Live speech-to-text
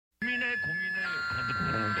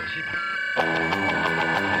You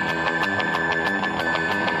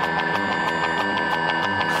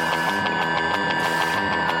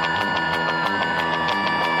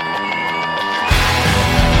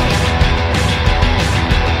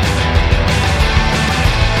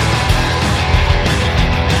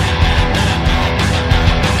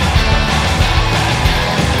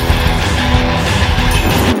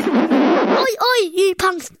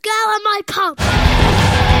punks, go on my pub!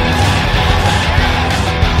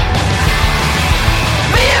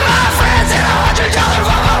 Me and my friends in $100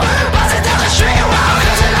 Volvo, buzzing down the street while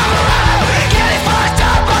cruising on the road, getting fucked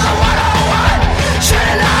up on the 101,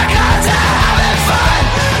 shooting our guns and having fun.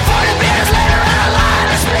 40 beers later and a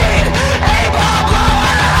line of speed, 8-ball blow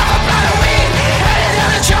and a half a pound of weed, headed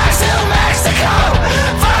down the tracks to Mexico,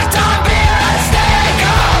 fucked on beer and stay and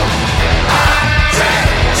go. I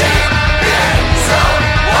drink cheap beer, so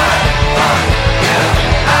what fuck you?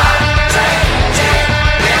 I drink cheap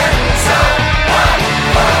beer, so what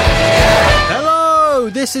fuck you? Hello,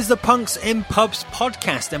 this is the Punks in Pubs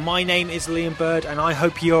podcast, and my name is Liam Bird, and I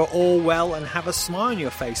hope you're all well and have a smile on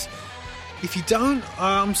your face. If you don't,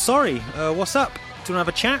 I'm sorry. What's up? Do you want to have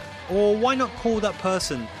a chat? Or why not call that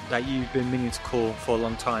person that you've been meaning to call for a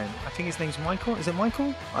long time? I think his name's Michael. Is it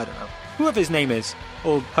Michael? I don't know. Whoever his name is,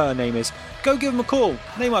 or her name is, go give them a call.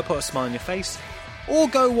 They might put a smile on your face. Or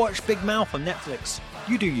go watch Big Mouth on Netflix.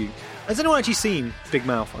 You do you. Has anyone actually seen Big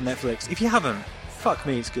Mouth on Netflix? If you haven't, fuck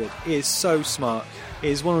me, it's good. It is so smart. It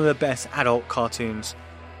is one of the best adult cartoons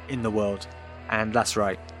in the world. And that's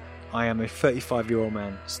right. I am a 35-year-old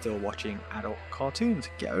man still watching adult cartoons.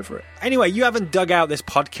 Get over it. Anyway, you haven't dug out this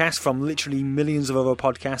podcast from literally millions of other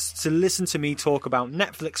podcasts to listen to me talk about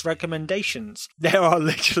Netflix recommendations. There are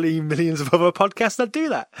literally millions of other podcasts that do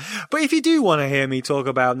that. But if you do want to hear me talk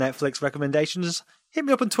about Netflix recommendations, hit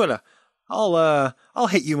me up on Twitter. I'll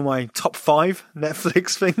hit you with my top 5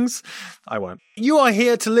 Netflix things. I won't. You are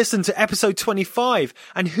here to listen to episode 25.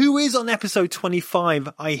 And who is on episode 25?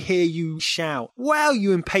 I hear you shout. Wow,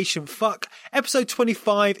 you impatient fuck. Episode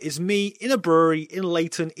 25 is me in a brewery in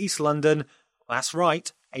Leighton, East London. That's right.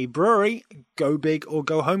 A brewery. Go big or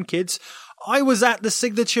go home, kids. I was at the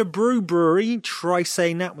Signature Brewery. Try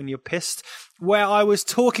saying that when you're pissed. Where I was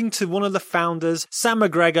talking to one of the founders, Sam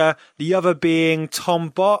McGregor, the other being Tom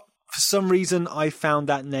Bott. For some reason, I found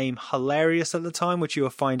that name hilarious at the time, which you will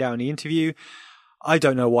find out in the interview. I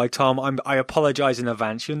don't know why, Tom. I apologise in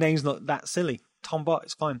advance. Your name's not that silly. Tom Bott,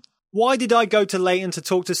 it's fine. Why did I go to Leighton to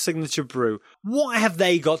talk to Signature Brew? What have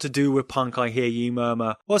they got to do with punk, I hear you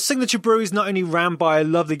murmur? Well, Signature Brew is not only ran by a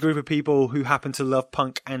lovely group of people who happen to love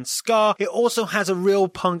punk and ska, it also has a real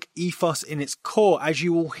punk ethos in its core, as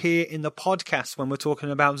you will hear in the podcast when we're talking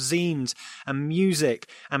about zines and music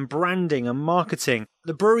and branding and marketing.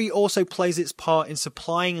 The brewery also plays its part in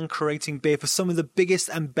supplying and creating beer for some of the biggest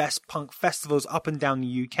and best punk festivals up and down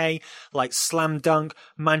the UK, like Slam Dunk,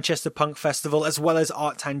 Manchester Punk Festival, as well as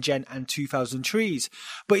Art Tangent and 2000 Trees.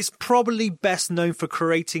 But it's probably best known for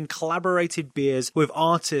creating collaborated beers with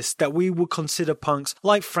artists that we would consider punks,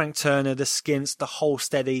 like Frank Turner, The Skints, The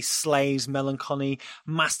Holsteady, Slaves, Melancholy,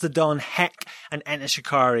 Mastodon, Heck, and Enter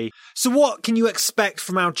Shikari. So what can you expect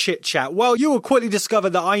from our chit-chat? Well, you will quickly discover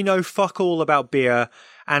that I know fuck all about beer,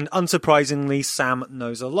 and unsurprisingly, Sam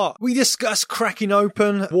knows a lot. We discuss cracking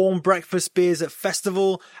open warm breakfast beers at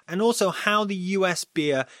festival, and also how the US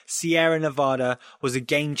beer Sierra Nevada was a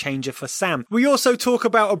game changer for Sam. We also talk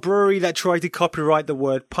about a brewery that tried to copyright the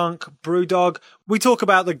word punk, Brewdog. We talk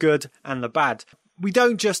about the good and the bad. We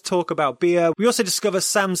don't just talk about beer, we also discover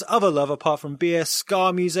Sam's other love apart from beer,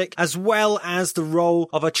 ska music, as well as the role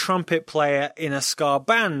of a trumpet player in a ska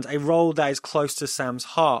band, a role that is close to Sam's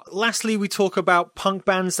heart. Lastly, we talk about punk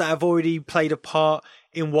bands that have already played a part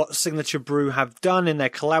in what Signature Brew have done in their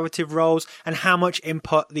collaborative roles and how much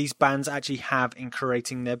input these bands actually have in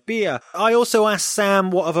creating their beer. I also asked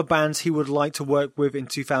Sam what other bands he would like to work with in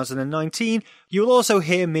 2019. You'll also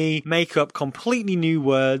hear me make up completely new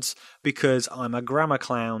words because I'm a grammar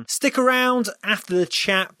clown. Stick around after the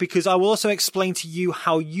chat because I will also explain to you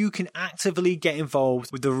how you can actively get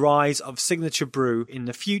involved with the rise of Signature Brew in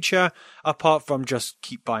the future, apart from just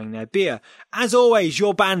keep buying their beer. As always,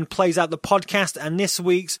 your band plays out the podcast, and this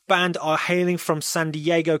week's band are hailing from San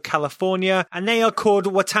Diego, California, and they are called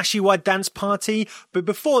Watashi wa Dance Party. But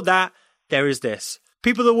before that, there is this.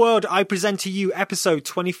 People of the world, I present to you episode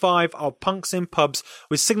 25 of Punks in Pubs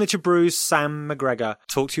with Signature Brew's Sam McGregor.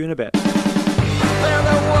 Talk to you in a bit. There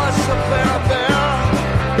was a bear,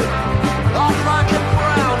 all black and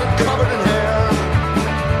brown and covered in hair.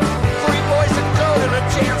 3 boys and girl and a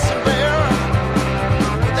dancing bear.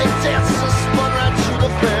 They danced and spun right to the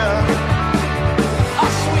fair. How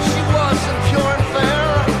sweet she was and pure and fair.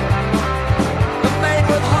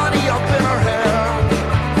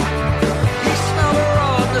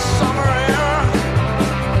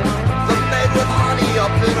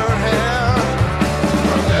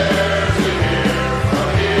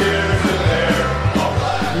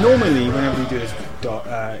 Normally, whenever we do this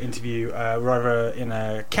interview, we're either in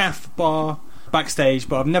a cafe bar, backstage,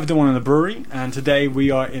 but I've never done one in a brewery, and today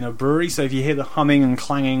we are in a brewery. So if you hear the humming and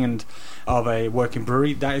clanging and of a working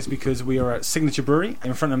brewery, that is because we are at Signature Brewery.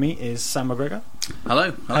 In front of me is Sam McGregor.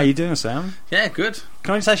 Hello. How are you doing, Sam? Yeah, good.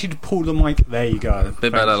 Can I just ask you to pull the mic? There you go. A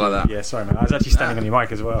bit better like that. Yeah, sorry, man. I was actually standing on your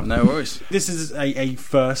mic as well. No worries. This is a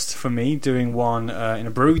first for me, doing one in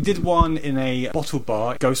a brewery. We did one in a bottle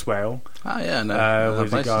bar, Ghost Whale. Oh, yeah, no. That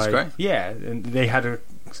with place a guy. is great. Yeah, and they had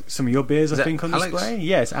some of your beers, I think, on Alex? display.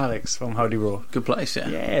 Yeah, it's Alex from Holy Raw. Good place, yeah.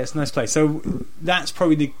 Yeah, it's a nice place. So that's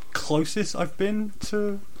probably the closest I've been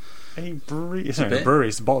to a brewery. It's not a brewery,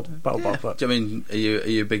 it's a bottle bar. But Do you mean, are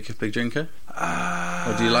you a big drinker?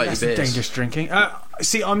 Or do you like your that's beers? dangerous drinking.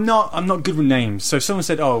 See, I'm not good with names. So if someone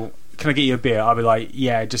said, "Oh, can I get you a beer?" I'll be like,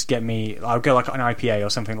 "Yeah, just get me." I'll go like an IPA or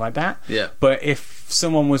something like that. Yeah. But if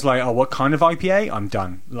someone was like, "Oh, what kind of IPA?" I'm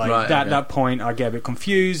done. Like Right, that point, I get a bit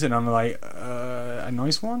confused, and I'm like, "A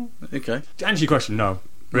nice one." Okay. To answer your question, no.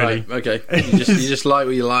 Really? Right, okay. You just like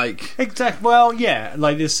what you like. Exactly. Well, yeah.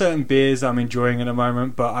 Like, there's certain beers I'm enjoying at the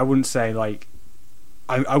moment, but I wouldn't say like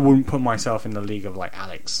I wouldn't put myself in the league of like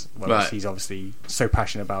Alex. Whereas Right. he's obviously so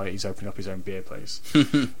passionate about it. He's opened up his own beer place.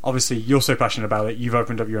 Obviously, you're so passionate about it. You've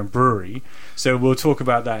opened up your own brewery. So we'll talk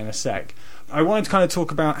about that in a sec. I wanted to kind of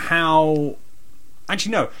talk about how.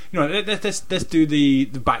 Actually, no. Let's do the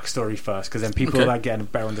backstory first, because then people Okay. are getting a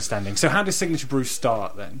better understanding. So, how did Signature Brew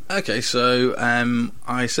start then? Okay, so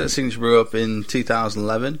I set Signature Brew up in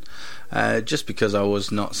 2011 just because I was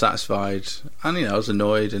not satisfied and, I was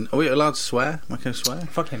annoyed. And are we allowed to swear? Am I going to swear?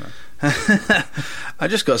 Fuck him, man. I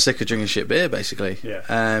just got sick of drinking shit beer, basically. Yeah.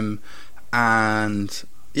 And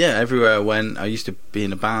yeah, everywhere I went, I used to be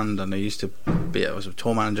in a band, and I was a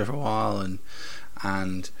tour manager for a while,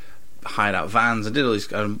 and hired out vans and did all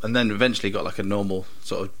these, and then eventually got like a normal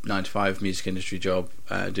sort of 9 to 5 music industry job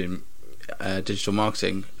doing digital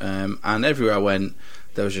marketing. And everywhere I went,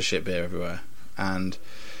 there was just shit beer everywhere. And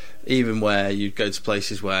even where you'd go to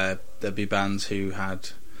places where there'd be bands who had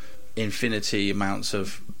infinity amounts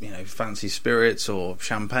of fancy spirits or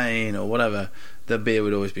champagne or whatever, the beer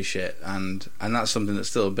would always be shit, and that's something that's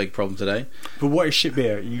still a big problem today. But what is shit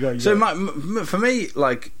beer? So for me,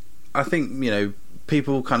 like, I think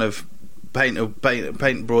people kind of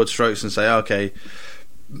paint broad strokes and say, okay,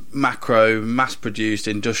 macro mass-produced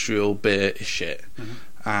industrial beer is shit,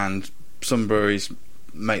 and some breweries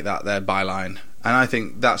make that their byline, and I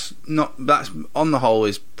think that's on the whole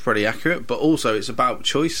is pretty accurate, but also it's about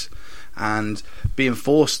choice, and being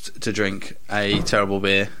forced to drink a terrible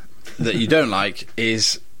beer that you don't like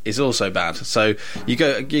is also bad. So you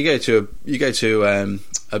go to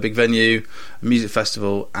a big venue, a music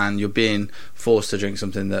festival, and you're being forced to drink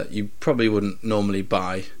something that you probably wouldn't normally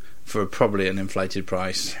buy for probably an inflated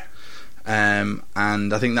price. And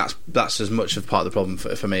I think that's as much of part of the problem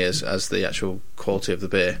for me as the actual quality of the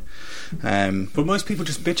beer. But most people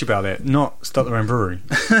just bitch about it, not start their own brewery.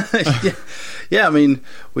 Yeah. I mean,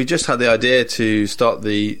 we just had the idea to start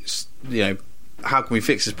how can we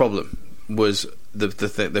fix this problem was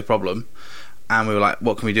the problem, and we were like,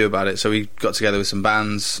 what can we do about it? So we got together with some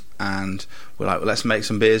bands, and we're like, well, let's make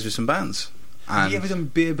some beers with some bands. Have you ever done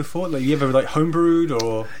beer before? Like, you ever homebrewed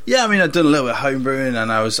or? Yeah, I mean, I'd done a little bit of homebrewing,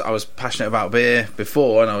 and I was passionate about beer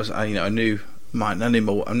before, and I knew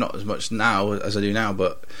more. I'm not as much now as I do now,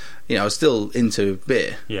 but I was still into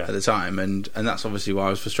beer at the time, and that's obviously why I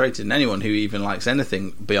was frustrated. And anyone who even likes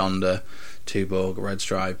anything beyond a Tuborg, a Red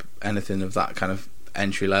Stripe, anything of that kind of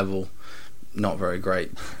entry level, not very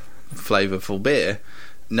great flavourful beer,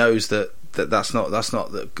 knows that's not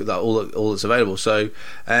all that's available. So,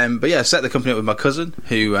 but yeah, I set the company up with my cousin,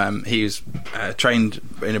 who he was trained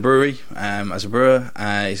in a brewery as a brewer.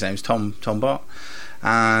 His name's Tom Bott,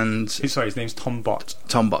 and sorry, his name's Tom Bott.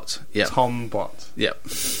 Tom Bott, yeah. Tom Bott. Yep.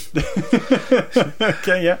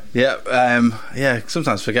 Okay, yeah. Yeah.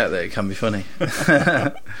 Sometimes forget that it can be funny.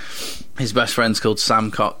 His best friend's called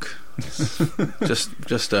Sam Cock.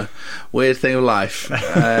 just a weird thing of life.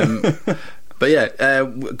 But yeah,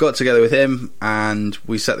 got together with him, and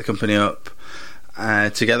we set the company up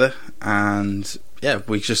together, and yeah,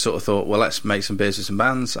 we just sort of thought, well, let's make some beers with some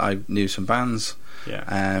bands. I knew some bands,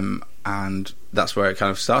 and that's where it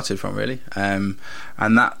kind of started from, really. And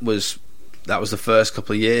that was the first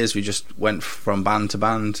couple of years. We just went from band to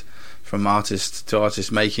band, from artist to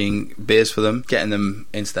artist, making beers for them, getting them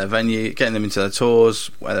into their venue, getting them into their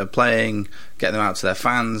tours where they're playing, getting them out to their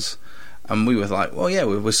fans. And we were like, well, yeah,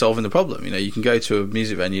 we're solving the problem. You can go to a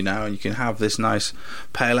music venue now and you can have this nice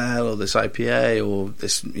pale ale or this IPA or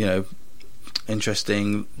this,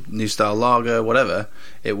 interesting new style lager, whatever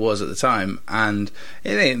it was at the time. And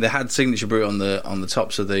they had signature brew on the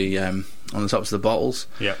tops of the bottles.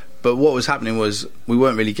 Yeah. But what was happening was we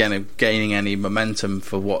weren't really gaining any momentum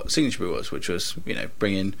for what signature brew was, which was, you know,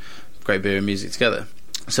 bringing great beer and music together.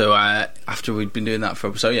 So after we'd been doing that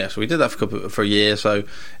so we did that for a year. So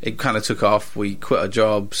it kind of took off. We quit our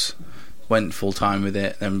jobs, went full time with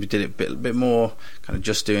it, and we did it a bit more, kind of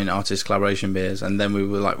just doing artist collaboration beers. And then we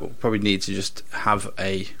were like, we'll probably need to just have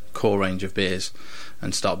a core range of beers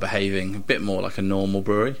and start behaving a bit more like a normal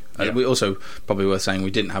brewery. Yeah. We also, probably worth saying,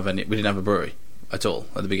 we didn't have a brewery at all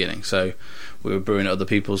at the beginning. So we were brewing at other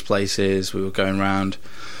people's places. We were going around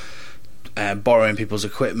borrowing people's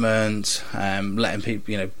equipment, letting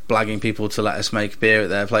people, you know, blagging people to let us make beer at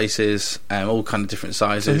their places, all kind of different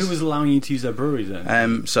sizes. So who was allowing you to use their breweries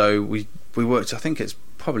then? So we worked, I think it's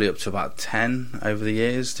probably up to about 10 over the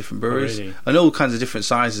years, different breweries. Oh, really? And all kinds of different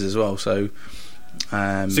sizes as well. So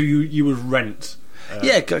so you would rent?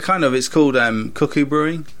 Yeah, kind of. It's called Cuckoo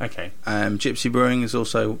Brewing. Okay. Gypsy Brewing is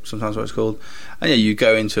also sometimes what it's called. And yeah, you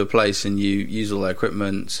go into a place and you use all their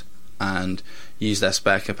equipment and use their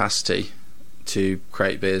spare capacity to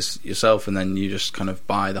create beers yourself, and then you just kind of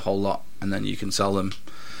buy the whole lot and then you can sell them.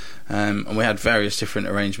 And we had various different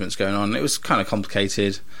arrangements going on. It was kind of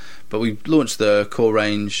complicated, but we launched the core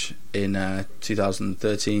range in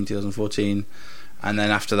 2013, 2014. And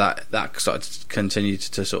then after that started to continue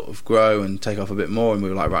to sort of grow and take off a bit more, and we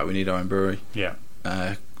were like, right, we need our own brewery. Yeah.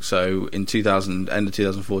 So in end of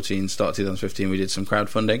 2014, start 2015, we did some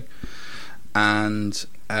crowdfunding, and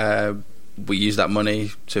we used that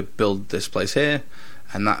money to build this place here,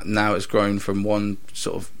 and that now it's grown from one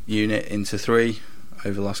sort of unit into 3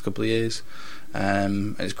 over the last couple of years.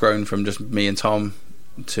 And it's grown from just me and Tom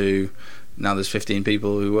to now there's 15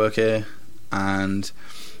 people who work here, and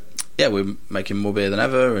yeah, we're making more beer than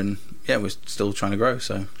ever, and yeah, we're still trying to grow.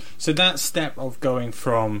 So that step of going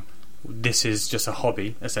from this is just a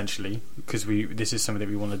hobby essentially, because this is something that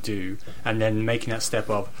we want to do, and then making that step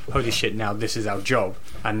of holy shit, now this is our job,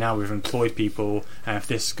 and now we've employed people, and if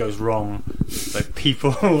this goes wrong, like,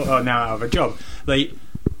 people are now out of a job. Like,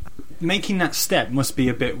 making that step must be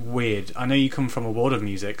a bit weird. I know you come from a world of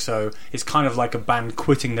music, so it's kind of like a band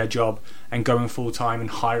quitting their job and going full time and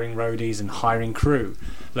hiring roadies and hiring crew.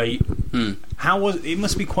 Like, it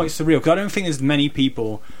must be quite surreal, because I don't think there's many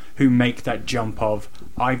people who make that jump of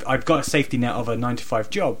I've got a safety net of a 9-to-5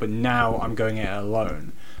 job, but now I'm going it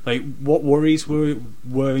alone. Like, what worries were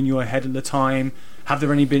in your head at the time? Have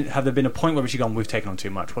there been a point where you've gone, we've taken on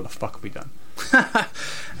too much, what the fuck have we done?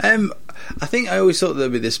 I think I always thought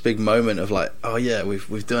there'd be this big moment of like, oh yeah,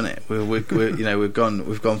 we've done it. We're you know, we've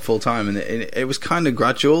gone full time, and it was kind of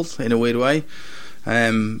gradual in a weird way.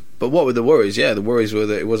 But what were the worries? Yeah, the worries were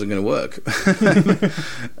that it wasn't going to work.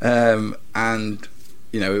 And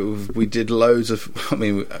you know, we did loads of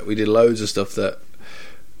stuff that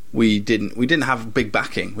we didn't have big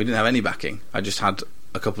backing. We didn't have any backing. I just had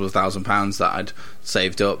a couple of £1,000 that I'd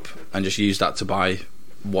saved up and just used that to buy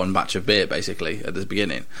one batch of beer basically at the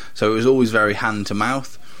beginning. So it was always very hand to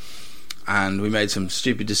mouth, and we made some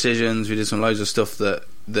stupid decisions. We did some loads of stuff that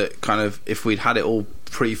kind of, if we'd had it all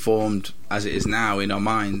pre-formed as it is now in our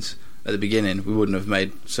minds at the beginning, we wouldn't have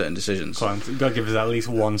made certain decisions. Come on, you've got to give us at least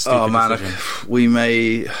one stupid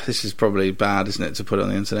decision. This is probably bad, isn't it, to put it on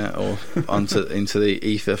the internet or into the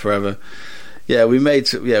ether forever. Yeah, we made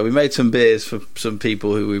some beers for some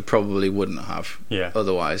people who we probably wouldn't have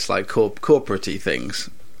otherwise, like corporate-y things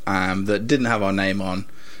that didn't have our name on,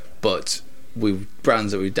 but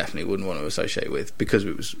brands that we definitely wouldn't want to associate with, because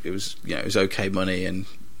it was okay money, and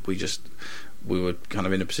we were kind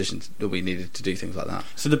of in a position that we needed to do things like that.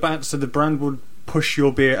 So the brand would push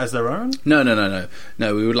your beer as their own? No.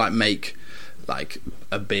 We would make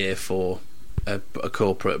a beer for a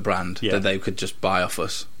corporate brand that they could just buy off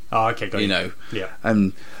us. Oh, okay, got you. Yeah.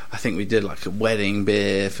 And I think we did like a wedding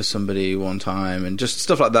beer for somebody one time, and just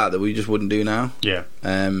stuff like that we just wouldn't do now. Yeah.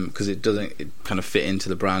 Because it kind of fit into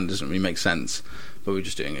the brand, doesn't really make sense, but we're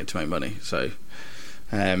just doing it to make money. So,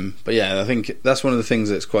 but yeah, I think that's one of the things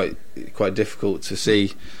that's quite difficult to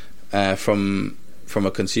see from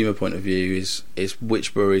a consumer point of view is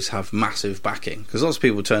which breweries have massive backing, because lots of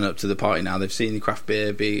people turn up to the party now. They've seen the craft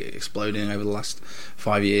beer be exploding over the last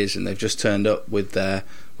 5 years, and they've just turned up with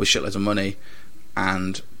shitloads of money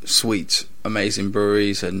and sweet, amazing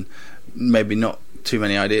breweries, and maybe not too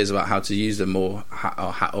many ideas about how to use them or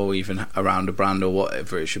even around a brand or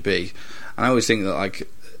whatever it should be. And I always think that,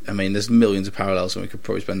 there's millions of parallels, and we could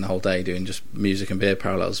probably spend the whole day doing just music and beer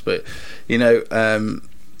parallels. But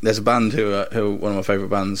there's a band who one of my favourite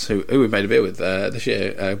bands who we've made a beer with this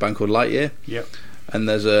year, a band called Lightyear. Yep. And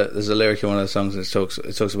there's a lyric in one of the songs that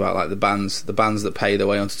it talks about like the bands that pay their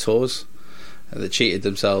way onto tours, that cheated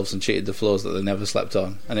themselves and cheated the floors that they never slept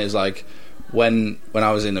on. And it was like when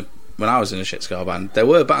I was in a shit ska band, there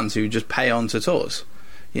were bands who just pay on to tours.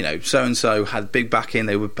 You know, so and so had big backing.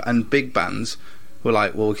 And big bands were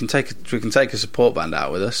like, well, we can take a support band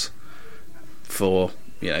out with us for,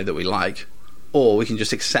 you know, that we like, or we can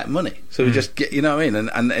just accept money. So we just get, you know what I mean?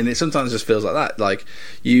 And it sometimes just feels like that. Like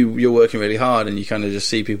you're working really hard and you kind of just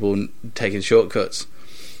see people taking shortcuts.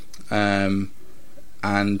 And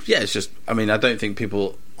yeah, it's just, I mean, I don't think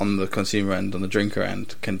people on the consumer end, on the drinker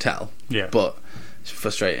end, can tell. Yeah. But it's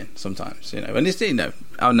frustrating sometimes, you know. And it's, you know,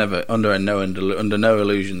 I'll never under no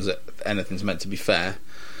illusions that anything's meant to be fair.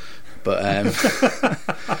 But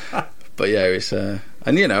but yeah, it's and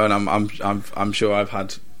you know, and I'm sure I've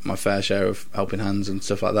had my fair share of helping hands and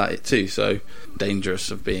stuff like that too. So dangerous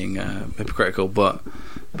of being hypocritical, but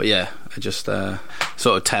yeah, I just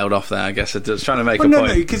sort of tailed off there. I guess I was trying to make a point.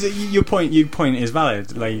 No, because your point is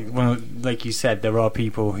valid. Like you said, there are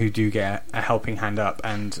people who do get a helping hand up,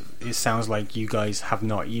 and it sounds like you guys have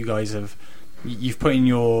not. You guys have. You've put in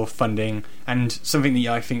your funding, and something that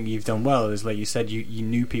I think you've done well is, like you said, you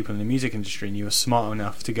knew people in the music industry, and you were smart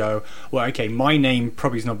enough to go, well, okay, my name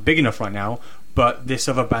probably is not big enough right now, but this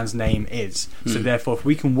other band's name is. So therefore, if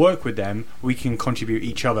we can work with them, we can contribute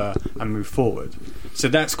each other and move forward. So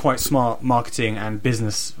that's quite smart marketing and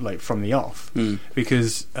business, like from the off.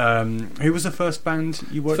 Because who was the first band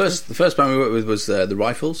you worked with? The first band we worked with was the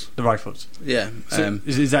Rifles. The Rifles. Yeah. So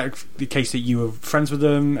is that the case that you were friends with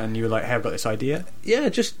them and you were like, hey, I've got this idea? Yeah,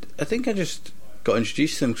 I think I just got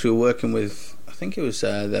introduced to them because we were working with, I think it was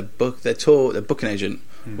their booking agent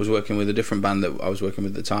was working with a different band that I was working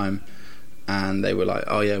with at the time. And they were like,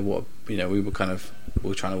 oh yeah, what, you know, we were trying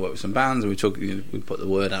to work with some bands, and we put the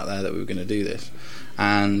word out there that we were going to do this.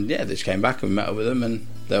 And yeah, they just came back and we met up with them, and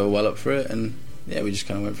they were well up for it, and yeah, we just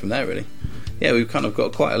kind of went from there, really. Yeah, we've kind of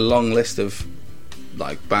got quite a long list of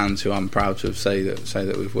like bands who I'm proud to say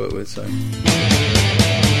that we've worked with. So.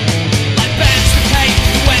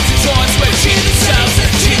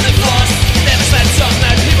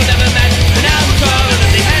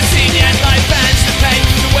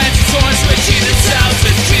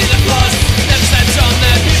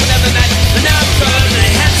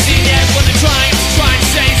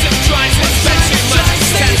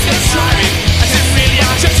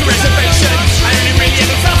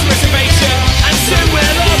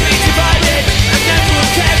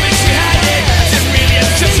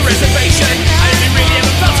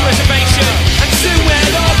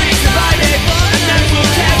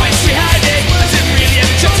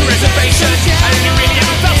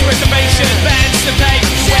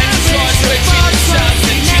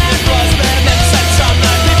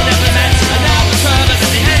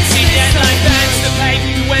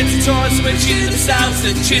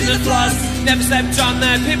 Never slept on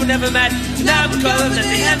that, people never met. An album cover that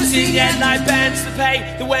they haven't seen yet. Like bands to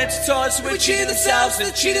pay, they went to tours, so they cheated themselves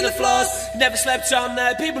and cheated the floors. Never slept on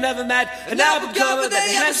that, people never met. An album cover that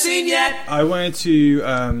they haven't seen yet. I wanted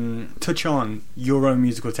to touch on your own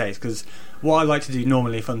musical taste, because what I like to do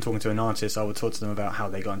normally, if I'm talking to an artist, I would talk to them about how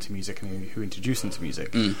they got into music and who introduced them to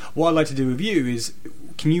music. What I'd like to do with you is,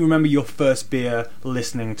 can you remember your first beer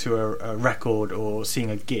listening to a record or seeing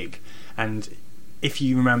a gig? And if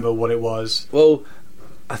you remember what it was. Well,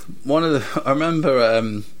 I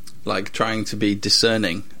remember like trying to be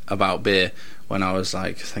discerning about beer when I was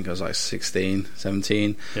like, I think I was like 16,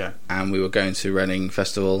 17. Yeah. And we were going to Reading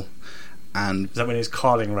Festival. And is that when it was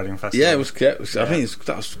Carling Reading Festival? Yeah, it was. I think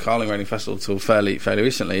that was Carling Reading Festival till fairly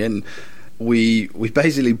recently, and we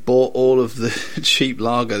basically bought all of the cheap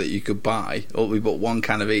lager that you could buy, or we bought one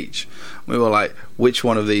can of each. We were like, which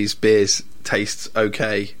one of these beers tastes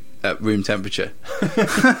okay at room temperature?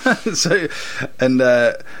 So, and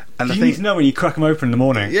I think need to know when you crack them open in the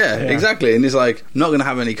morning. Yeah, exactly. And it's like, I'm not going to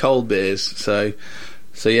have any cold beers. So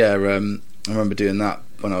yeah, I remember doing that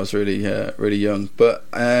when I was really young. But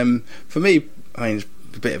for me, I mean, it's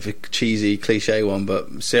a bit of a cheesy cliche one,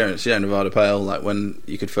 but Sierra Nevada Pale, like when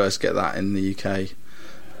you could first get that in the UK,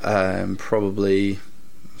 probably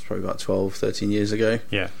about 12, 13 years ago.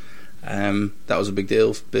 Yeah. That was a big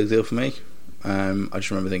deal for me. I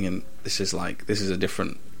just remember thinking, this is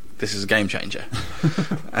a game changer.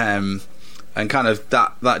 And kind of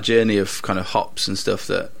that journey of kind of hops and stuff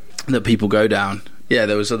that people go down. Yeah,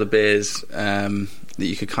 there was other beers that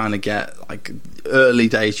you could kind of get, like early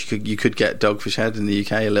days you could get Dogfish Head in the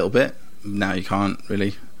UK a little bit. Now you can't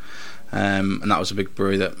really. And that was a big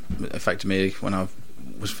brewery that affected me when I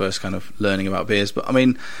was first kind of learning about beers. But I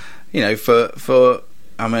mean, you know,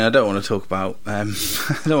 I don't want to talk about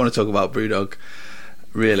BrewDog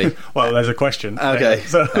really. Well, there's a question. Okay.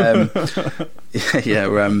 So.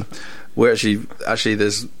 We're actually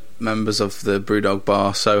there's members of the Brewdog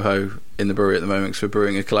Bar Soho in the brewery at the moment, because we're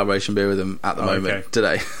brewing a collaboration beer with them at the moment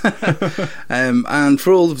today. And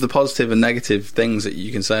for all of the positive and negative things that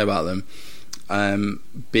you can say about them,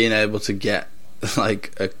 being able to get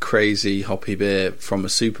like a crazy hoppy beer from a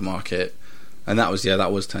supermarket, and that was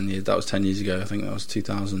 10 years. That was 10 years ago. I think that was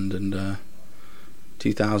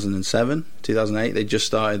 2007, 2008. They just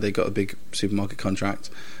started. They got a big supermarket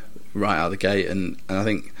contract right out of the gate, and I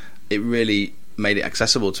think it really made it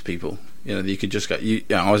accessible to people. You know, you could just go.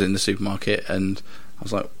 I was in the supermarket and I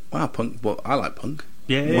was like, "Wow, punk! Well, I like punk.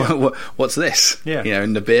 Yeah. What's this? Yeah. You know,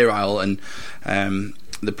 in the beer aisle, and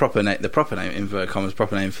the proper name, inverted commas,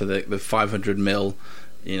 proper name for the 500 ml.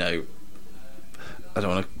 You know, I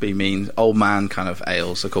don't want to be mean. Old man kind of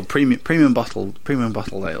ales. They're called premium bottled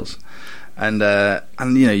ales, and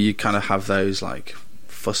you know, you kind of have those like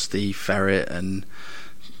Fusty Ferret and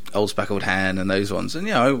Old Speckled Hen and those ones,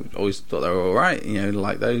 and I always thought they were all right,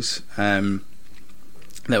 like those.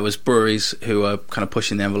 There was breweries who were kind of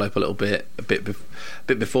pushing the envelope a little bit, a bit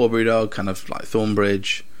before Brewdog, kind of like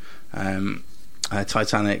Thornbridge,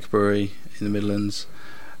 Titanic Brewery in the Midlands,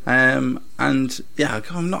 and I'm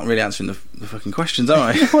not really answering the fucking questions, am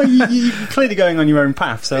I? Well, you're clearly going on your own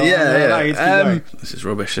path, so This is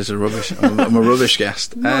rubbish. I'm a rubbish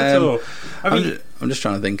guest. Not at all. I'm just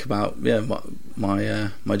trying to think about my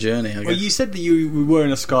journey, I guess. Well, you said that you were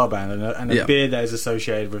in a ska band, and a Yeah. beer that is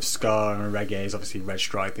associated with ska and reggae is obviously Red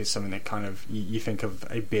Stripe. Is something that kind of you think of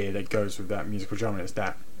a beer that goes with that musical genre. It's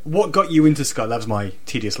that. What got you into ska? That was my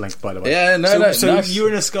tedious link, by the way. Yeah, So nice. you were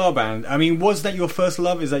in a ska band. I mean, was that your first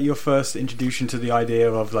love? Is that your first introduction to the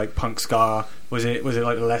idea of like punk ska? Was it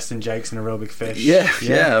like the Less Than Jakes and a Real Big Fish? Yeah.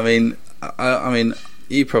 I mean,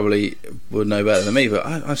 you probably would know better than me, but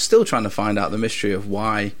I'm still trying to find out the mystery of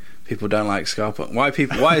why people don't like ska punk. Why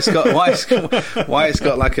it's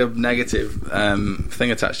got like a negative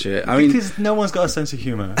thing attached to it. I mean, because no one's got a sense of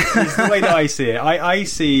humour. It's the way that I see it. I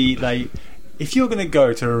see like, if you're going to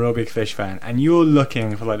go to a Real Big Fish fan and you're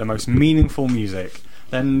looking for like the most meaningful music,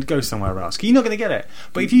 then go somewhere else. 'Cause you're not going to get it.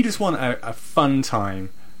 But if you just want a fun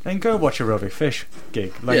time, then go watch a Real Big Fish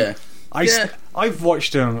gig. Like, I've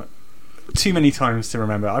watched them too many times to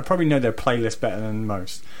remember. I probably know their playlist better than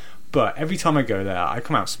most. But every time I go there, I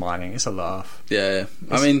come out smiling. It's a laugh. Yeah.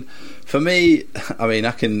 I mean, for me,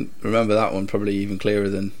 I can remember that one probably even clearer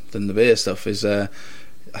than the beer stuff. Is I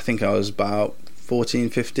think I was about 14,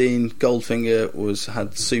 15. Goldfinger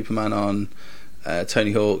had Superman on,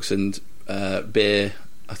 Tony Hawk's, and beer.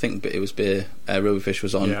 I think it was beer. Real Big Fish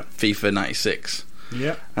was on FIFA 96.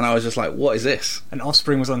 Yeah. And I was just like, what is this? And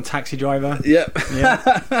Offspring was on Taxi Driver. Yep.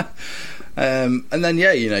 Yeah. And then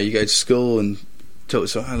you go to school and talk to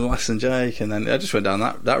someone, Less Than Jake, and then I just went down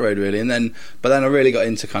that road really, but then I really got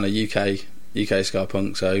into kind of UK ska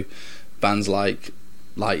punk, so bands like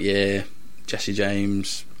Lightyear, Jesse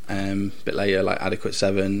James, a bit later like Adequate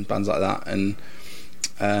 7, bands like that, and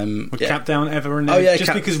Capdown ever in there?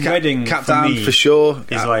 Because Reading Capdown for sure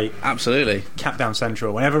is like absolutely Capdown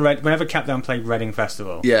Central. Whenever Capdown played Reading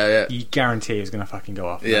Festival, you guarantee it's going to fucking go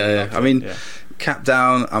off. I mean,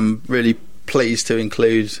 Capdown, I'm really pleased to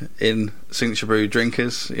include in Signature Brew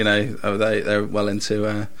drinkers. They're well into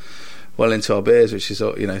our beers, which is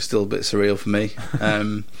still a bit surreal for me.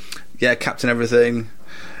 Captain Everything.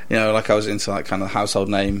 Like I was into like kind of household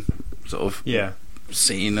name sort of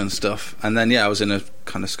scene and stuff, and then I was in a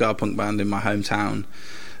kind of ska punk band in my hometown.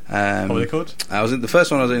 What were they called? The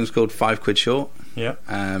first one I was in was called 5 Quid Short. Yeah.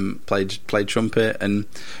 Played trumpet, and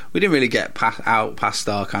we didn't really get past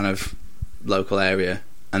our kind of local area.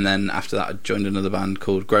 And then after that, I joined another band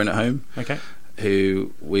called Grown at Home. Okay.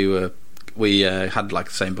 Who we had like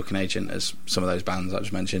the same booking agent as some of those bands I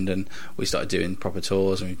just mentioned, and we started doing proper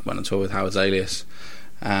tours, and we went on tour with Howard's Alias,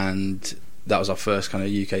 and that was our first kind of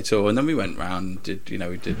UK tour. And then we went round, we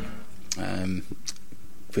did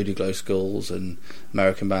Voodoo Glow Skulls and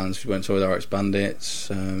American bands. We went on tour with RX Bandits.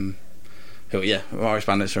 RX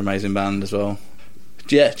Bandits are an amazing band as well.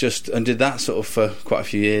 And did that sort of for quite a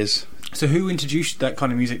few years. So who introduced that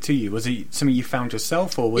kind of music to you? Was it something you found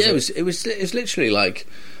yourself, or was it? It was literally like,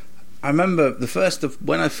 I remember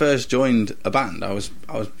when I first joined a band. I was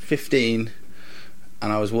 15,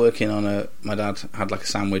 and I was working on my dad had like a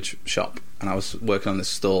sandwich shop, and I was working on this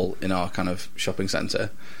stall in our kind of shopping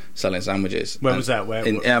centre selling sandwiches. Where was that? Where?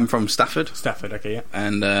 I'm from Stafford. Stafford, okay, yeah.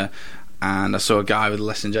 And and I saw a guy with a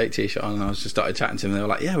Less Than Jake t-shirt on, and I was just started chatting to him, and they were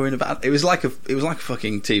like, "Yeah, we're in a band." It was like a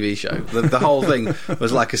fucking TV show. The whole thing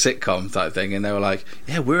was like a sitcom type thing, and they were like,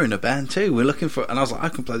 "Yeah, we're in a band too. We're looking for," and I was like, "I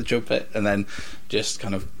can play the trumpet," and then just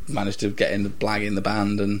kind of managed to get in the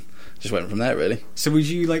band, and just went from there, really. So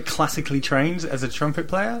was you like classically trained as a trumpet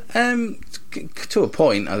player? To a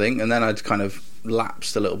point, I think, and then I'd kind of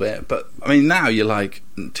lapsed a little bit. But I mean, now you're like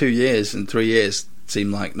 2 years and 3 years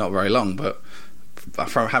seem like not very long, but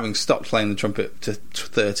from having stopped playing the trumpet to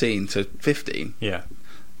 13 to 15, Yeah.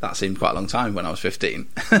 that seemed quite a long time when I was 15.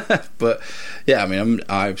 But yeah, I mean,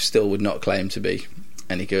 I still would not claim to be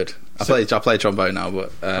any good. I play trombone now,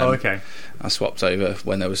 but okay. I swapped over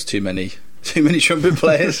when there was too many trumpet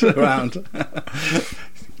players around.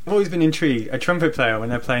 I've always been intrigued. A trumpet player, when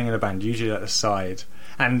they're playing in a band, usually at the side,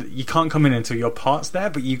 and you can't come in until your part's there,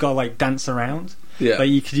 but you got to like dance around. Yeah. Like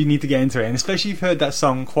you need to get into it, and especially if you've heard that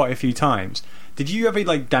song quite a few times. Did you ever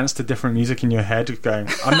like dance to different music in your head, going,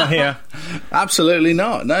 "I'm not here"? Absolutely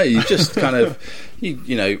not. No, you just kind of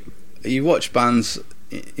you watch bands,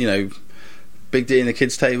 Big D and the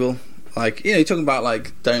Kids Table. Like, you're talking about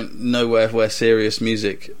like don't know where serious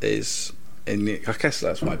music is. I guess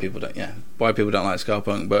that's why people don't like ska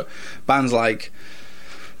punk. But bands like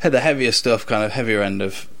the heavier stuff, kind of heavier end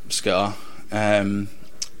of ska,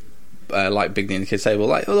 like Big D and the Kids Table,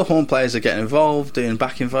 like other horn players are getting involved, doing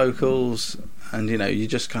backing vocals, and you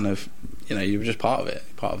just kind of you're just part of it,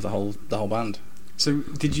 part of the whole band. So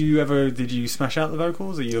did you smash out the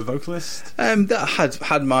vocals? Are you a vocalist? That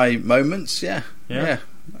had my moments, yeah.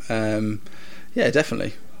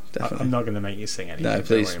 Definitely. I'm not going to make you sing anything. No,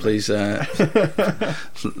 please.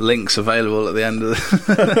 Links available at the end of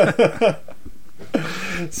the.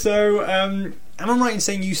 So, am I right in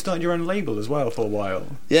saying you started your own label as well for a while?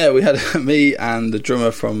 Yeah, we had me and the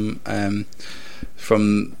drummer from the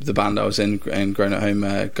band I was in Grown at Home,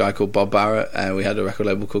 a guy called Bob Barrett. We had a record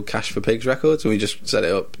label called Cash for Pigs Records, and we just set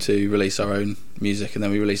it up to release our own music, and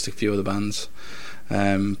then we released a few other bands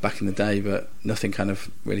back in the day, but nothing kind of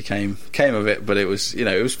really came of it. But it was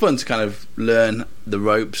it was fun to kind of learn the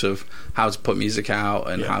ropes of how to put music out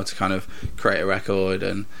and how to kind of create a record,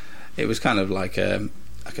 and it was kind of like a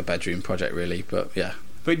bedroom project, really. But yeah.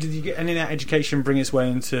 But did you get any of that education bring its way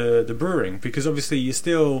into the brewing? Because obviously you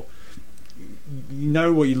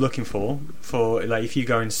know what you're looking for like if you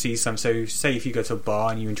go and see so say if you go to a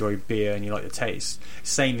bar and you enjoy beer and you like the taste,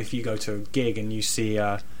 same if you go to a gig and you see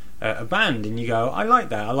a band and you go, I like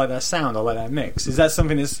that sound, I like that mix. Is that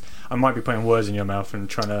something I might be putting words in your mouth and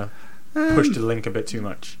trying to push the link a bit too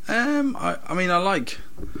much? I mean,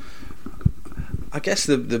 I guess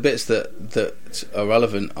the bits that are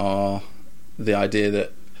relevant are the idea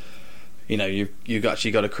that you've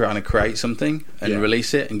actually got to kind of create something and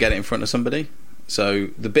release it and get it in front of somebody. So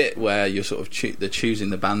the bit where you're sort of choosing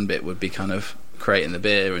the band bit would be kind of creating the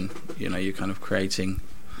beer, and you're kind of creating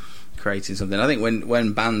something. I think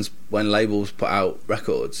when labels put out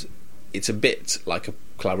records, it's a bit like a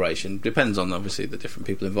collaboration. Depends on obviously the different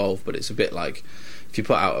people involved, but it's a bit like if you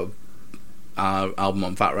put out our album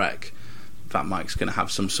on Fat Wreck, Fat Mike's going to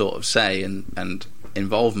have some sort of say and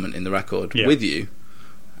involvement in the record with you,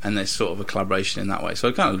 and there's sort of a collaboration in that way.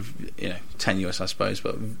 So kind of tenuous, I suppose,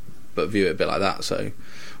 but view it a bit like that. So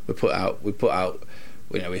we've got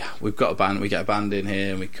a band, we get a band in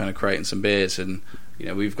here, and we're kind of creating some beers, and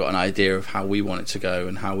we've got an idea of how we want it to go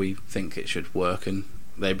and how we think it should work, and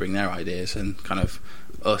they bring their ideas, and kind of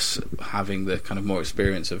us having the kind of more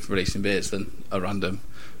experience of releasing beers than a random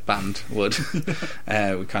band would.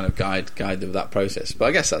 We kind of guide them that process. But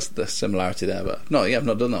I guess that's the similarity there. But no, I've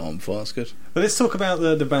not done that one before. That's good. But let's talk about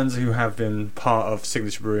the bands who have been part of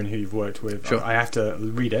Signature Brewing, who you've worked with. Sure. I have to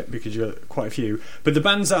read it because you've got quite a few. But the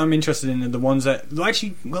bands that I'm interested in are the ones that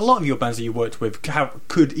actually a lot of your bands that you worked with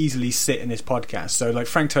could easily sit in this podcast. So like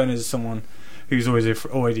Frank Turner is someone who's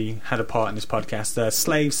already had a part in this podcast.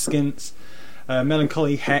 Slaves, Skints,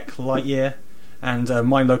 Melancholy, Heck, Lightyear, and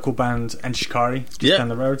my local band and Shikari just down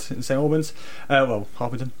the road in St Albans,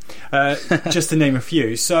 Harpenden, just to name a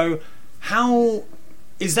few. So how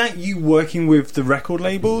is that you working with the record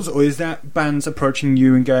labels, or is that bands approaching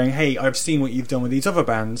you and going, hey, I've seen what you've done with these other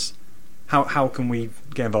bands, how can we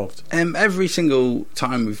get involved? Every single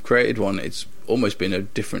time we've created one, it's almost been a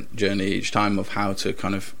different journey each time of how it's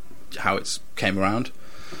came around.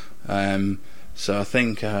 So I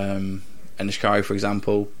think Shikari, for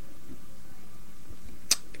example,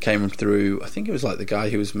 came through, I think it was like the guy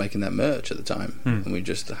who was making that merch at the time, and we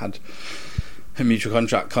just had mutual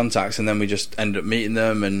contacts, and then we just ended up meeting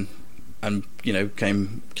them and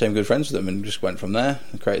became good friends with them, and just went from there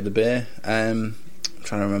and created the beer. I'm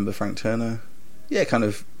trying to remember Frank Turner. Yeah, kind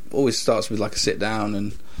of always starts with like a sit down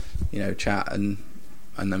and chat and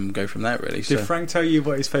then go from there. Really. Did So Frank tell you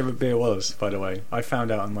what his favourite beer was? By the way, I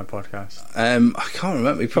found out on my podcast. I can't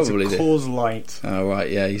remember. He probably it's a did. Coors Light. Oh right,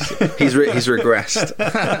 yeah. He's regressed.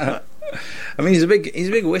 I mean, he's a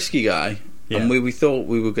big whiskey guy, and we thought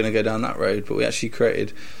we were going to go down that road, but we actually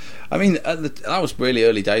created. I mean, that was really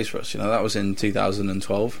early days for us. That was in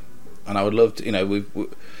 2012, and I would love to.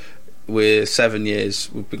 We're 7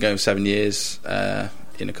 years. We've been going 7 years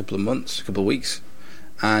in a couple of weeks,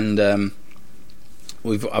 and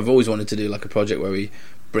I've always wanted to do like a project where we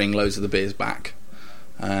bring loads of the beers back,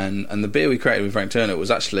 and the beer we created with Frank Turner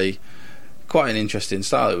was actually quite an interesting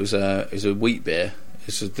style. It was a wheat beer.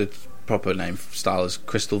 This is the proper name style is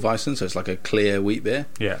Crystal Weissen, so it's like a clear wheat beer.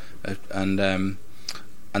 Yeah,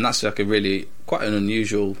 and that's like a really quite an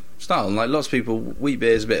unusual style. And like lots of people, wheat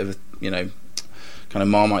beer is a bit of a kind of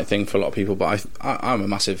Marmite thing for a lot of people. But I'm a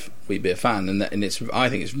massive wheat beer fan, and I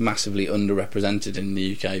think it's massively underrepresented in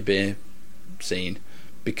the UK beer scene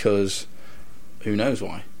because who knows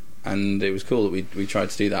why. And it was cool that we tried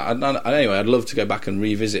to do that. Anyway, I'd love to go back and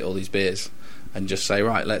revisit all these beers and just say,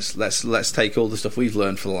 right, let's take all the stuff we've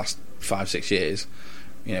learned for the last 5-6 years.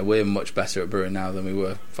 We're much better at brewing now than we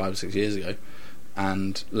were 5 or 6 years ago,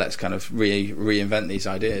 and let's kind of reinvent these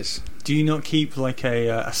ideas. Do you not keep like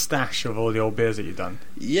a stash of all the old beers that you've done?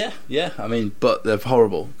 Yeah. I mean, but they're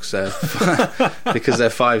horrible because they're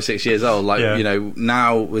 5-6 years old. Like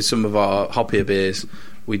now with some of our hoppier beers,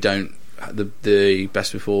 we don't. The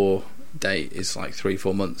best before date is like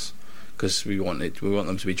 3-4 months because we want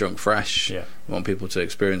them to be drunk fresh. Yeah. We want people to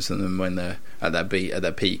experience them when they're at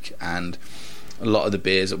their peak. And a lot of the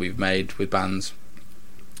beers that we've made with bands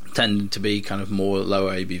tend to be kind of more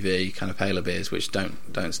lower ABV, kind of paler beers, which don't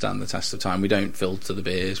stand the test of time. We don't filter the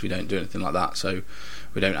beers, we don't do anything like that, so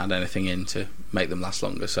we don't add anything in to make them last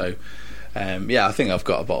longer. So I think I've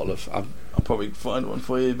got a bottle of. I'll probably find one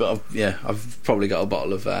for you, but I've probably got a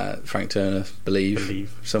bottle of Frank Turner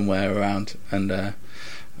Believe somewhere around, and I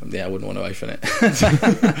wouldn't want to open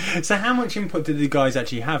it. So how much input did the guys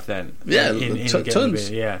actually have then? Yeah, in tons.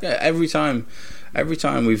 Beer? Yeah, every time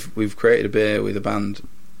we've created a beer with a band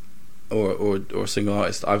or a single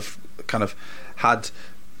artist, I've kind of had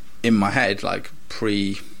in my head like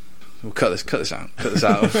we'll cut this out.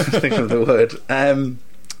 Think of the word.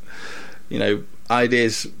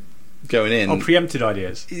 Ideas going in. Oh, preempted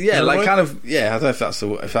ideas. Yeah, like word? Kind of. Yeah, I don't know if that's the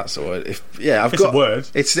word. I've got a word.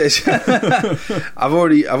 It's I've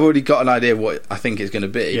already got an idea of what I think it's going to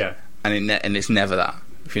be. Yeah, and it's never that.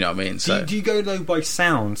 If you know what I mean. So do you go though by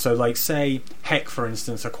sound? So like, say Heck, for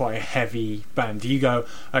instance, are quite a heavy band. Do you go,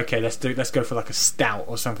 okay, let's go for like a stout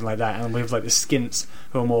or something like that? And with like the Skints,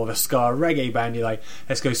 who are more of a ska reggae band, you're like,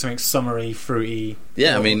 let's go something summery, fruity.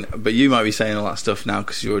 Yeah, I mean, but you might be saying all that stuff now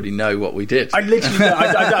because you already know what we did. I literally know,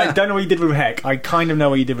 I don't know what you did with Heck. I kind of know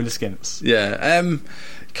what you did with the Skints. Yeah,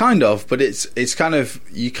 kind of, but it's kind of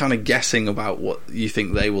you kind of guessing about what you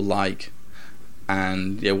think they will like.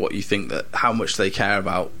 And what you think how much they care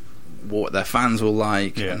about what their fans will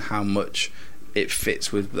like, and how much it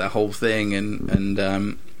fits with their whole thing, and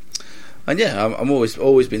I'm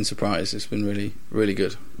always been surprised. It's been really, really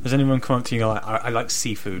good. Has anyone come up to you like, I like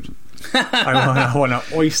seafood? I want an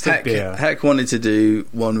oyster beer. Heck wanted to do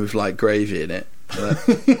one with like gravy in it.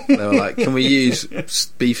 They were like, "Can we use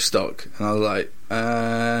beef stock?" And I was like,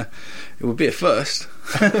 "It would be a first."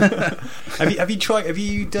 Have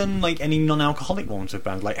you done like any non-alcoholic ones with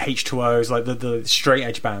bands like H2Os, like the straight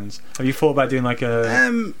edge bands? Have you thought about doing like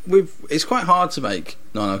a? It's quite hard to make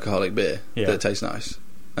non-alcoholic beer that tastes nice.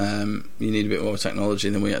 You need a bit more technology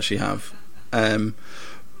than we actually have,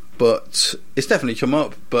 but it's definitely come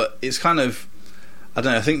up. But it's kind of, I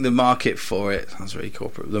don't know. I think the market for it sounds very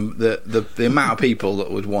corporate. The amount of people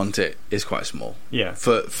that would want it is quite small. Yeah.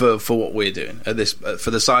 For what we're doing at this,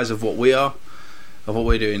 for the size of what we are. Of what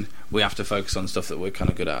we're doing, we have to focus on stuff that we're kind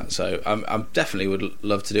of good at. So I definitely would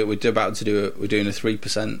love to do it. We're doing a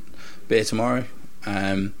 3% beer tomorrow,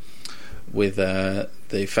 with the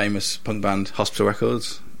famous punk band Hospital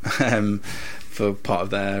Records, for part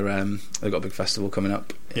of their. They've got a big festival coming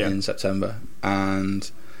up in September,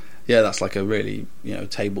 and that's like a really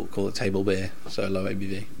call it table beer, so low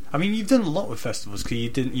ABV. I mean, you've done a lot with festivals. Cause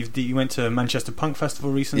you went to Manchester Punk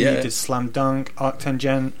Festival recently. You did Slam Dunk,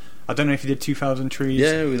 Arctangent. I don't know if you did 2000 Trees.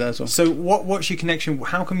 Yeah, with that as well. So what's your connection?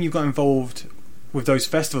 How come you got involved with those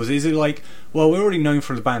festivals? Is it like, well, we're already known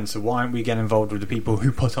for the band, so why aren't we getting involved with the people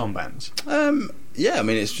who put on bands? I mean,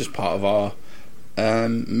 it's just part of our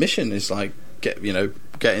mission. Is like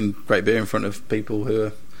getting great beer in front of people who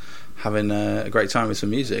are having a great time with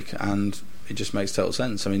some music, and it just makes total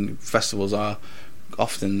sense. I mean, festivals are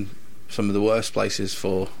often some of the worst places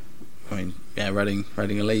for I mean, yeah, Reading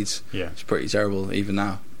and Leeds. Yeah. It's pretty terrible even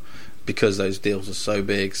now, because those deals are so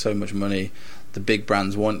big, so much money. The big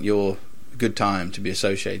brands want your good time to be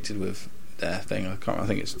associated with their thing. I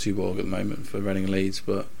think it's Tuborg at the moment for Reading and Leeds,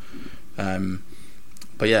 but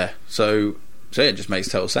yeah. So it just makes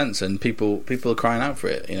total sense, and people are crying out for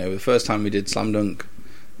it. You know, the first time we did Slam Dunk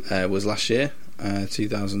was last year,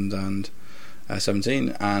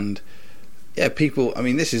 2017, and yeah, people. I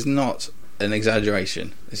mean, this is not an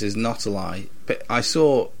exaggeration. This is not a lie. But I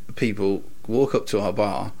saw people walk up to our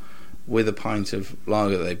bar with a pint of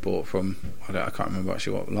lager that they bought from, I can't remember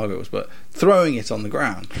actually what lager it was, but throwing it on the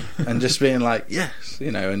ground and just being like, yes,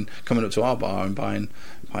 you know, and coming up to our bar and buying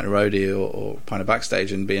a pint of roadie or a pint of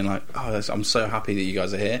Backstage and being like, oh, I'm so happy that you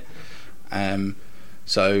guys are here.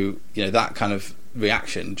 So, you know, that kind of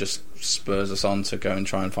reaction just spurs us on to go and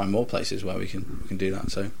try and find more places where we can do that.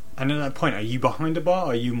 So. And at that point, are you behind the bar,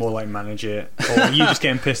 or are you more like manage it, or are you just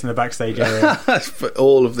getting pissed in the backstage area?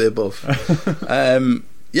 All of the above.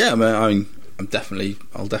 Yeah, I mean, I'll definitely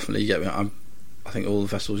get. I think all the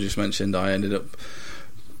festivals you just mentioned, I ended up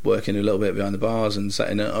working a little bit behind the bars and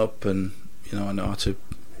setting it up, and you know, I know how to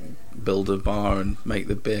build a bar and make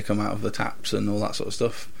the beer come out of the taps and all that sort of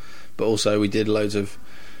stuff. But also, we did loads of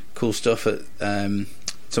cool stuff at some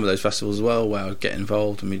of those festivals as well, where I would get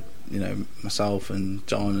involved, and we, you know, myself and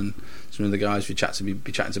John and some of the guys, we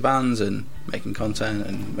be chatting to bands and making content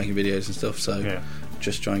and making videos and stuff. So yeah,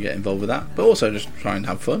 just try and get involved with that, but also just try and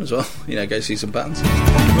have fun as well. You know, go see some bands.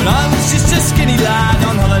 When I was just a skinny lad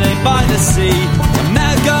on holiday by the sea, I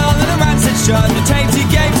met a girl in a rancid shirt, the tapes he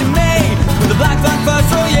gave to me, with a black flag for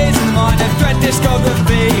 4 years in the mind of Thread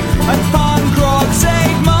discography, and punk rock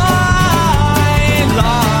saved my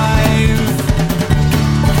life.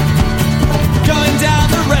 Going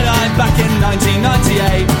down the red eye back in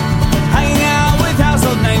 1998, hanging out with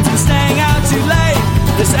household names and staying out too late.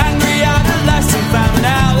 This angry adolescent found an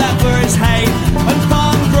outlet for his hate, and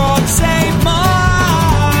punk rock saved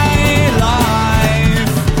my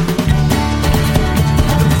life.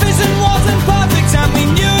 The vision wasn't perfect and we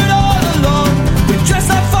knew it all along. We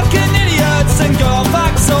dressed like fucking idiots and got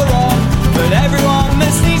back so wrong, but everyone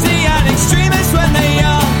was sneezy and extremist when they're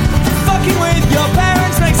young. Fucking with your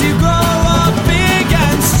parents makes you grow up big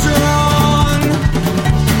and strong.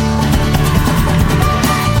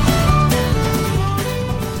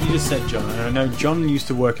 You just said John, and I know John used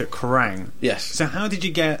to work at Kerrang. Yes. So how did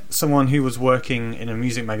you get someone who was working in a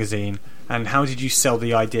music magazine, and how did you sell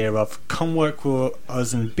the idea of come work with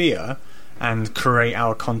us in beer and create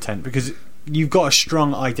our content? Because you've got a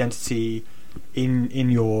strong identity in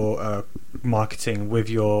your marketing with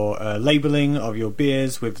your labelling of your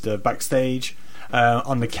beers, with the Backstage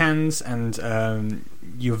on the cans, and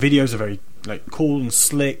your videos are very like cool and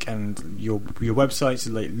slick, and your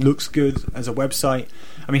website like looks good as a website.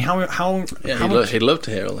 I mean, how he'd love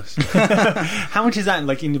to hear all this. How much is that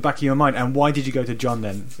like in the back of your mind, and why did you go to John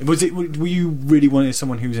then? Were you really wanting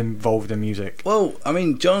someone who's involved in music? Well, I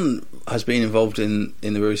mean, John has been involved in the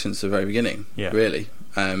brewery since the very beginning, really,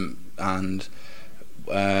 and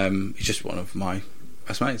he's just one of my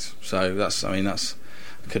best mates. So that's I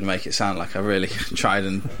couldn't make it sound like I really tried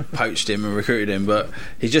and poached him and recruited him, but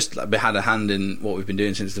he's just had a hand in what we've been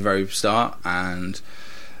doing since the very start, and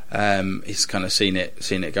he's kind of seen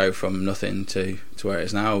it go from nothing to where it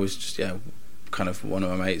is now. It was just kind of one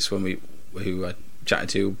of my mates who I chatted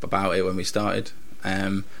to about it when we started.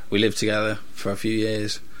 We lived together for a few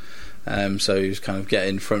years, so he was kind of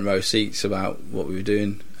getting front row seats about what we were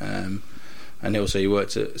doing. And also he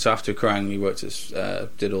worked so after Kerrang he worked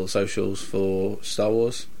at did all the socials for Star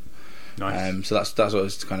Wars. Nice. So that's what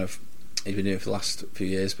it's kind of he's been doing for the last few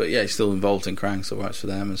years. But yeah, he's still involved in Kerrang, still writes for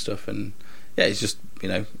them and stuff. And yeah, he's just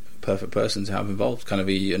perfect person to have involved. Kind of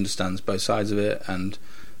he understands both sides of it and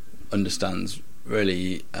understands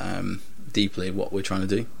really deeply what we're trying to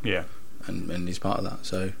do. Yeah, and he's part of that.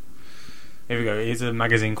 So here we go. Here's a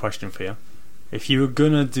magazine question for you. If you were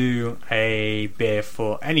gonna do a beer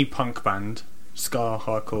for any punk band, ska,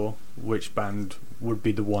 hardcore, which band would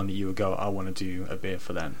be the one that you would go, I want to do a beer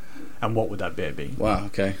for them? And what would that beer be? Wow,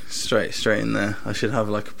 okay. Straight in there. I should have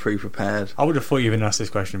like a pre-prepared. I would have thought you even asked this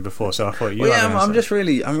question before, so I thought you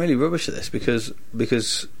I'm really rubbish at this because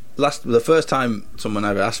the first time someone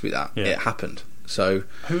ever asked me that, it happened. So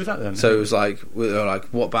who was that then? So it was like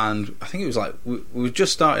what band? I think it was like we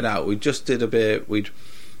just started out. We just did a beer. We'd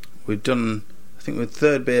done. I think the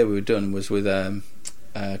third beer we were done was with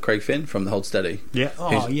Craig Finn from the Hold Steady.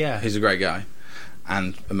 Yeah. He's a great guy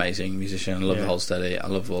and amazing musician. I love the Hold Steady. I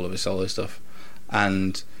love all of his solo stuff.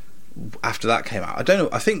 And after that came out, I don't know.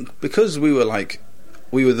 I think because we were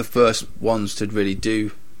the first ones to really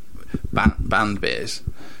do band beers.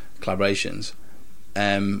 collaborations.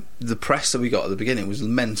 The press that we got at the beginning was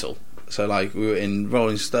mental. So like we were in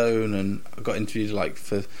Rolling Stone, and I got interviewed like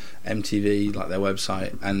for MTV, like their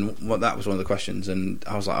website, and that was one of the questions. And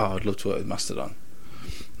I was like, oh, I'd love to work with Mastodon.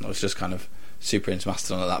 I was just kind of super into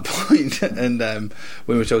Mastodon at that point, and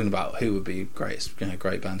we were talking about who would be great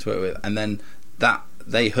band to work with, and then that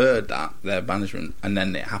they heard that, their management, and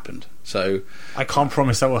then it happened. So I can't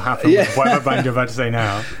promise that will happen with whatever band you're about to say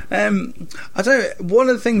now. I don't. One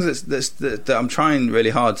of the things that I'm trying really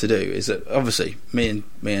hard to do is that obviously me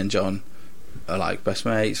and John are like best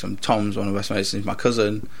mates, and Tom's one of my best mates, and he's my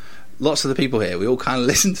cousin. Lots of the people here, we all kind of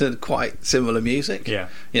listen to quite similar music. Yeah,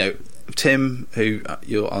 you know, Tim, who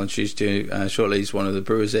I'll introduce you to shortly, is one of the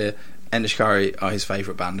brewers here. Enter Shikari are his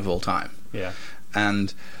favourite band of all time. Yeah,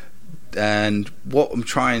 and what I'm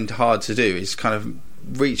trying hard to do is kind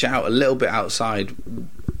of reach out a little bit outside.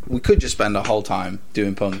 We could just spend our whole time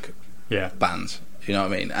doing punk bands, you know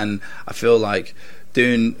what I mean? And I feel like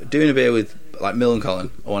doing a beer with like Millencolin,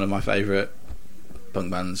 one of my favourite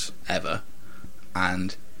punk bands ever,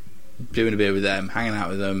 and doing a beer with them, hanging out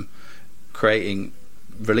with them,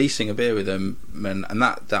 releasing a beer with them, and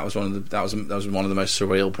that was one of the most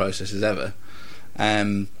surreal processes ever.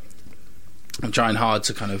 I'm trying hard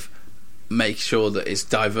to kind of make sure that it's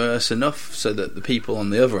diverse enough so that the people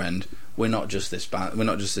on the other end, we're not just this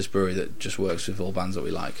brewery that just works with all bands that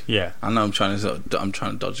we like. Yeah, I know I'm trying to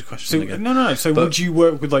dodge the question again. No. So would you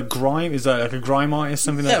work with like grime? Is that like a grime artist,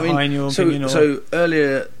 something like high in your opinion? So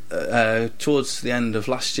earlier, towards the end of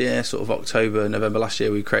last year, sort of October, November last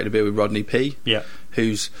year, we created a beer with Rodney P. Yeah,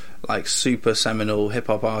 who's like super seminal hip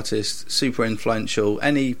hop artist, super influential.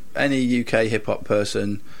 Any UK hip hop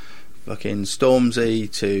person, fucking Stormzy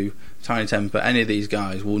to Tiny Temper, any of these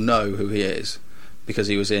guys will know who he is because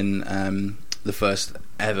he was in the first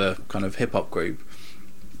ever kind of hip hop group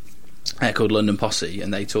called London Posse,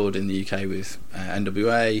 and they toured in the UK with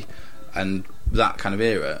NWA and that kind of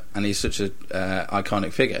era. And he's such a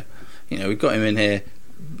iconic figure. You know, we've got him in here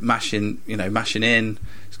mashing in.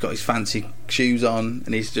 He's got his fancy shoes on,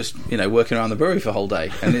 and he's just working around the brewery for the whole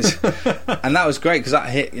day. And it's and that was great because that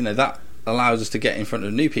hit. That allows us to get in front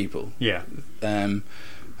of new people. Yeah.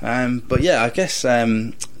 But yeah, I guess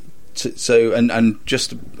so. And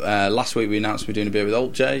just last week we announced we're doing a beer with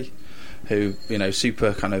Alt J, who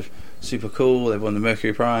super cool. They've won the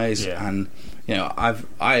Mercury Prize, and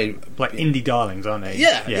I like indie darlings, aren't they?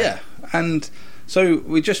 Yeah. And so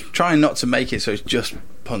we're just trying not to make it so it's just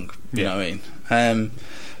punk. You know what I mean?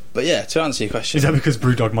 But yeah, to answer your question, is that because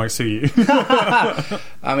Brewdog might sue you?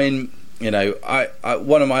 I mean, I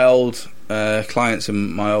one of my old clients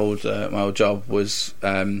in my old job was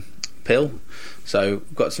Pill, so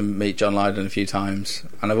got to meet John Lydon a few times,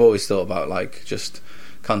 and I've always thought about like just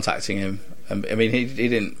contacting him. I mean, he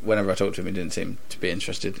didn't. Whenever I talked to him, he didn't seem to be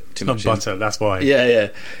interested too much. Not butter, that's why. Yeah,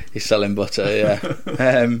 he's selling butter. Yeah.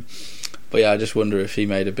 But yeah, I just wonder if he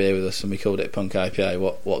made a beer with us and we called it Punk IPA,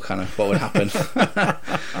 what would happen?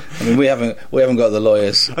 I mean, we haven't got the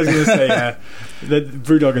lawyers. I was going to say, the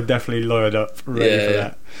Brewdog are definitely lawyered up ready for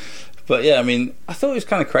that. But yeah, I mean, I thought it was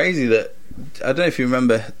kind of crazy that, I don't know if you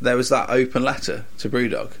remember, there was that open letter to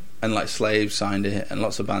Brewdog, and like Slave signed it, and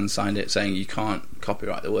lots of bands signed it saying you can't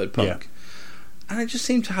copyright the word punk. Yeah. And it just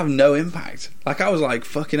seemed to have no impact. Like, I was like,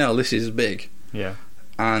 fucking hell, this is big. Yeah.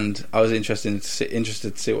 And I was interested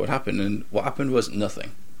to see what would happen, and what happened was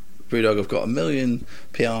nothing. Brewdog have got 1 million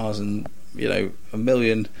PRs and 1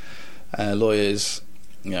 million lawyers.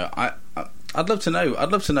 I'd love to know.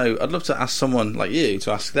 I'd love to ask someone like you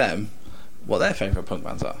to ask them what their favourite punk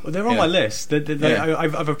bands are. Well, they're on my list.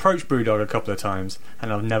 I've approached Brewdog a couple of times,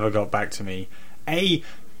 and they've never got back to me.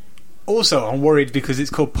 Also, I'm worried because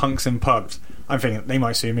it's called Punks and Pubs. I'm thinking they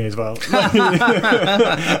might sue me as well.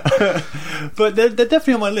 But they're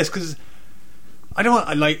definitely on my list because I don't want,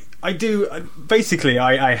 basically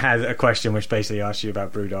I had a question which basically asked you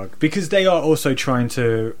about Brewdog, because they are also trying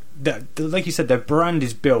to, like you said, their brand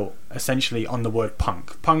is built essentially on the word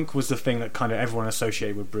punk. Punk was the thing that kind of everyone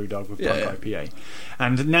associated with Brewdog, with Punk IPA,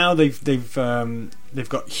 and now they've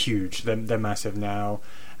got huge. They're massive now.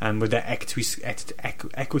 And with their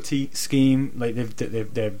equity scheme, like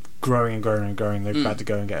they're growing and growing and growing. They've had to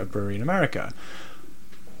go and get a brewery in America.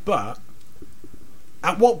 But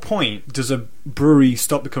at what point does a brewery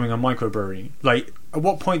stop becoming a microbrewery? Like, at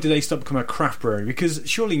what point do they stop becoming a craft brewery? Because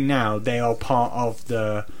surely now they are part of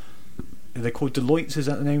the. They're called Deloitte's. Is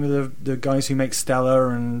that the name of the guys who make Stella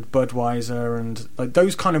and Budweiser and like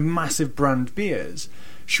those kind of massive brand beers?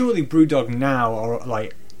 Surely Brewdog now are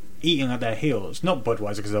like eating at their heels. Not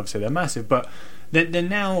Budweiser, because obviously they're massive, but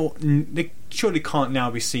they surely can't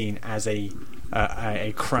now be seen as a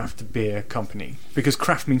a craft beer company? Because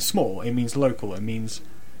craft means small, it means local, it means...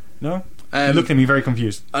 No? You looked at me very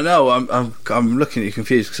confused. I know, I'm looking at you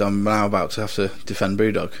confused because I'm now about to have to defend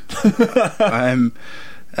Brewdog.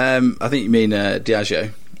 I think you mean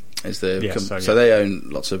Diageo is the so they own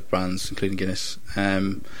lots of brands, including Guinness.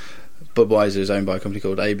 Budweiser is owned by a company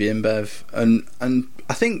called AB InBev, and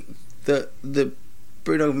I think that the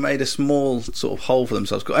Brewdog made a small sort of hole for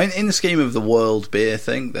themselves. In the scheme of the world beer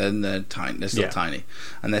thing, they're tiny. They're still tiny,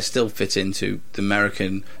 and they still fit into the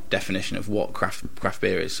American definition of what craft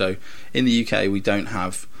beer is. So in the UK, we don't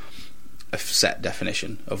have a set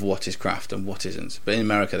definition of what is craft and what isn't. But in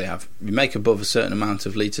America, they have. You make above a certain amount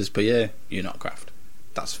of litres per year, you're not craft.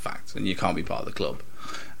 That's a fact, and you can't be part of the club.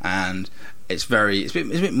 And it's a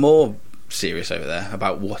bit more serious over there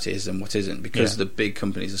about what is and what isn't, because the big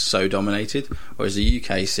companies are so dominated, whereas the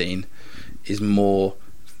UK scene is more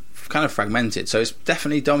kind of fragmented. So it's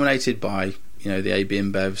definitely dominated by the AB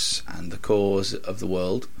InBevs and the Coors of the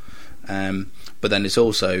world, but then it's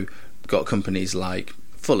also got companies like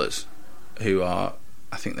Fuller's, who are,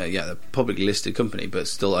 I think they're a publicly listed company, but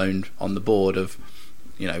still owned on the board of,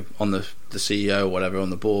 on the CEO or whatever on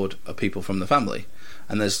the board are people from the family,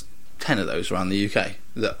 and there's 10 of those around the UK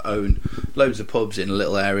that own loads of pubs in a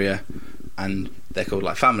little area, and they're called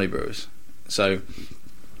like family brewers. So,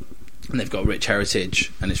 and they've got rich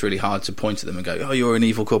heritage, and it's really hard to point at them and go, "Oh, you're an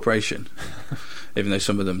evil corporation," even though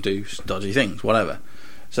some of them do dodgy things, whatever.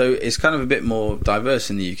 So it's kind of a bit more diverse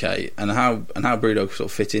in the UK, and how Brewdog sort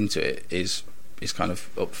of fit into it is kind of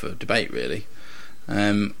up for debate, really.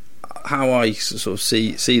 How I sort of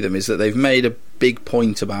see them is that they've made a big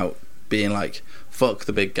point about being like, fuck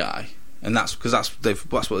the big guy, and that's because that's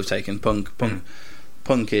what they've taken.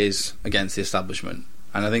 Punk is against the establishment,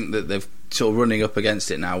 and I think that they've sort of running up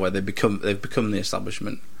against it now, where they've become the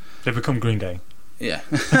establishment. They've become Green Day. Yeah,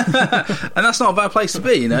 and that's not a bad place to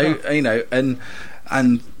be,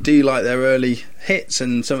 and do you like their early hits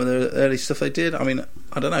and some of the early stuff they did? I mean,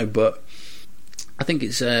 I don't know, but I think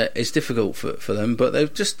it's difficult for them. But they're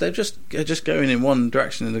just going in one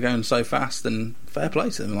direction, and they're going so fast. And fair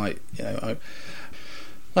play to them.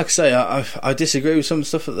 Like I say, I disagree with some of the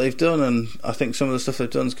stuff that they've done, and I think some of the stuff they've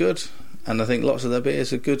done is good, and I think lots of their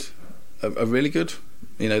beers are good, are really good.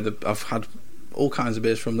 I've had all kinds of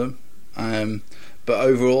beers from them, but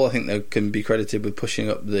overall, I think they can be credited with pushing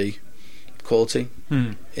up the quality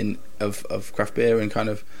of craft beer, and kind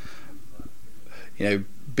of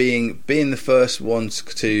being the first ones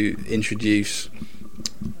to introduce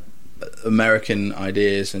American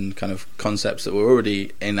ideas and kind of concepts that were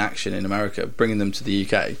already in action in America, bringing them to the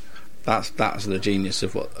UK. That's the genius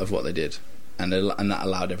of what they did, and that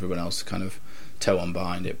allowed everyone else to kind of toe on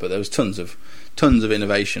behind it. But there was tons of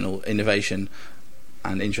innovation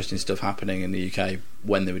and interesting stuff happening in the UK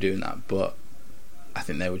when they were doing that. But I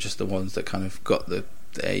think they were just the ones that kind of got the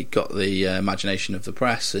imagination of the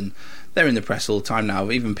press, and they're in the press all the time now.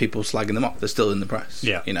 Even people slagging them off, they're still in the press.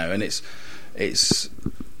 Yeah, and it's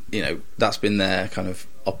that's been their kind of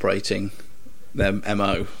operating, their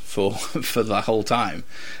MO for the whole time,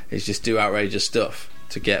 is just do outrageous stuff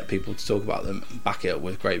to get people to talk about them and back it up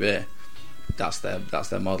with great beer. That's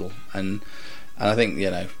their model, and I think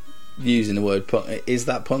using the word punk, is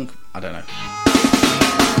that punk? I don't know.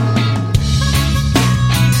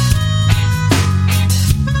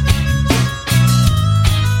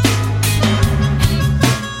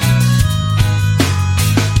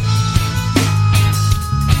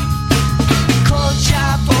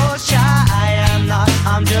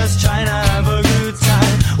 I'm just trying to have a good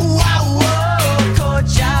time. Wow, whoa,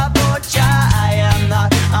 Kocha, Bocha, I am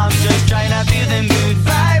not. I'm just trying to feel them good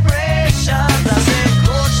vibrations. I said,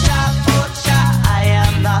 Kocha, Bocha, I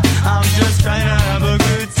am not. I'm just trying to have a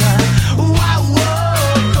good time. Wow,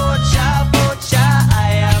 whoa, Kocha, Bocha,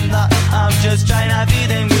 I am not. I'm just trying to feel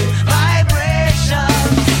them good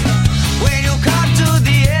vibrations. When you come to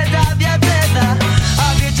the end of your tether,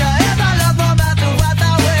 I'll get your head all up no matter what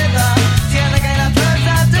the weather. Feel like I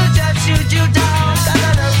shoot you down, got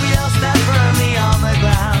other wheels that firmly on the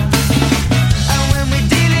ground. And when we're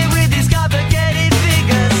dealing with these complicated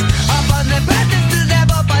figures, up on the practice to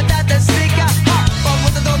level, but that the sticker. But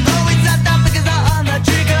what they don't know is that the figures are on the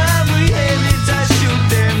trigger, and we aiming to shoot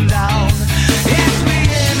them down. Yes, we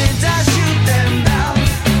aiming to shoot them down.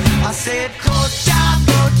 I said, Kocha,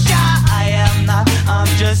 Kocha, I am not. I'm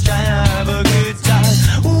just trying to have a good time.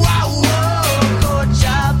 Wow, whoa,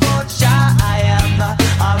 Kocha, Kocha, I am not.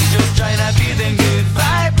 I'm just trying to feel them good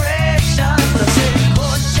vibrations.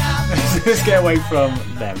 Let's get away from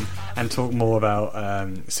them and talk more about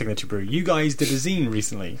Signature Brew. You guys did a zine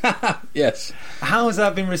recently. Yes. How has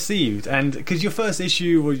that been received? And because your first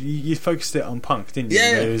issue was you focused it on punk, didn't you?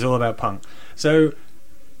 Yeah. It was all about punk. So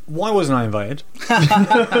why wasn't I invited?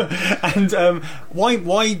 And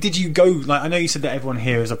why did you go? Like, I know you said that everyone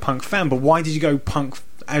here is a punk fan, but why did you go punk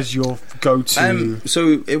as your go-to?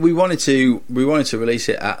 We wanted to release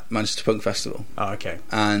it at Manchester Punk Festival. Oh, okay.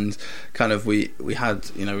 And kind of we had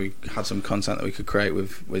some content that we could create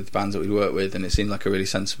with bands that we'd work with, and it seemed like a really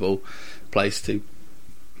sensible place to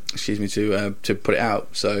put it out.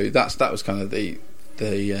 So that was kind of the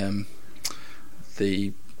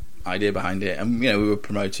idea behind it. And we were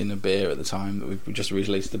promoting a beer at the time that we just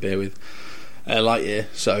released the beer with Lightyear,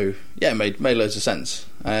 so yeah, it made loads of sense.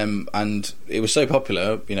 And it was so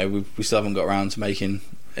popular, we still haven't got around to making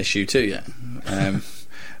issue 2 yet.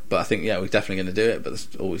 But I think we're definitely going to do it. But there's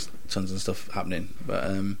always tons of stuff happening. But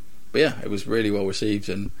yeah, it was really well received,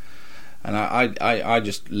 and I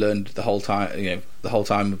just learned the whole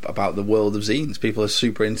time about the world of zines. People are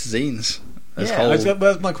super into zines.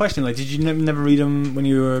 That's my question. Like, did you never read them when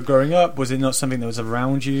you were growing up? Was it not something that was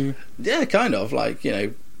around you? Yeah, kind of like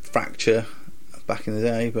Fracture back in the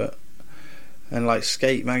day, and like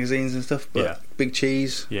skate magazines and stuff. But Big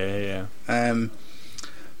Cheese. Yeah.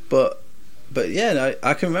 But yeah, no,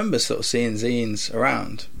 I can remember sort of seeing zines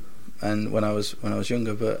around, and when I was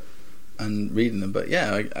younger, and reading them. But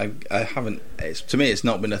yeah, I haven't. To me, it's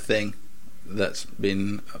not been a thing that's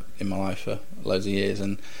been in my life for loads of years,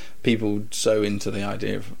 and people so into the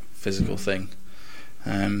idea of physical thing,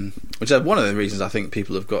 which is one of the reasons I think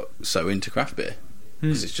people have got so into craft beer,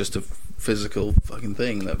 because it's just a physical fucking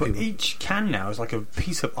thing that. But each can now is like a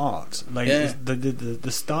piece of art. Like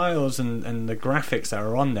the styles and the graphics that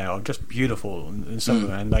are on there are just beautiful, and some of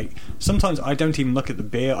them. And like sometimes I don't even look at the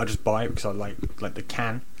beer; I just buy it because I like the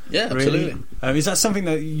can. Yeah, absolutely. Really. Is that something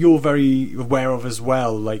that you're very aware of as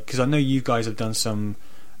well? Like, because I know you guys have done some.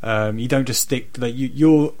 You don't just stick like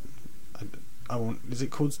you're. Is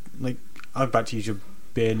it called like? I'm about to use your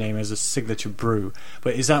beer name as a Signature Brew,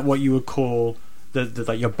 but is that what you would call the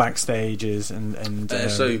like your backstages and?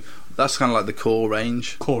 So that's kind of like the core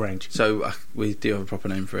range. Core range. So we do have a proper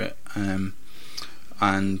name for it,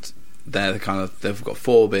 and they're they've got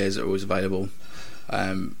 4 beers that are always available.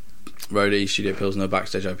 Roadie, Studio Pilsner,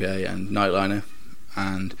 Backstage IPA, and Nightliner,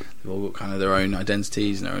 and they've all got kind of their own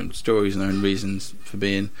identities and their own stories and their own reasons for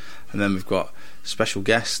being. And then we've got special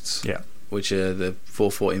guests, which are the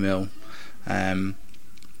 440ml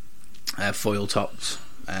foil topped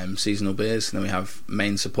seasonal beers. And then we have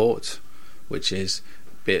main support, which is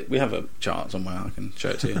beer. We have a chart somewhere, I can show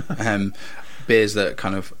it to you. Beers that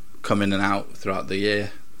kind of come in and out throughout the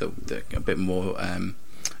year, that a bit more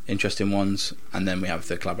interesting ones, and then we have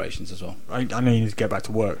the collaborations as well. I know you need to get back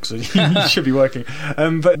to work, so you should be working.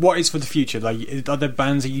 But what is for the future? Like, are there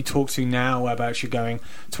bands that you talk to now about you going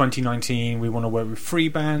 2019? We want to work with free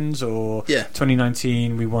bands, or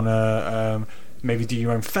 2019 we want to maybe do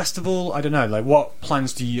your own festival. I don't know. Like, what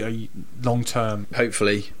plans do you long term?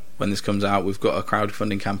 Hopefully, when this comes out, we've got a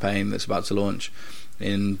crowdfunding campaign that's about to launch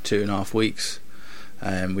in 2.5 weeks.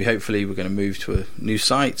 We're going to move to a new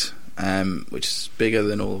site, which is bigger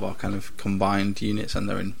than all of our kind of combined units, and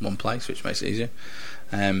they're in one place, which makes it easier.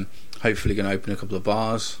 Hopefully going to open a couple of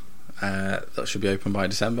bars that should be open by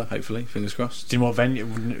December, hopefully, fingers crossed. Do you know what venue?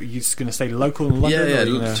 Are you just going to stay local in London?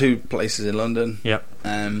 Yeah, 2 places in London. Yep.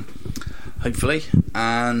 Hopefully,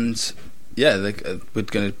 and we're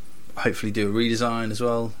going to hopefully do a redesign as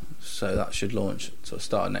well, so that should launch sort of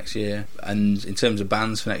start of next year. And in terms of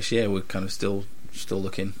bands for next year, we're kind of still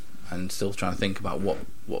looking and still trying to think about what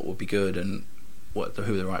would be good and who are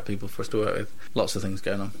the right people for us to work with. Lots of things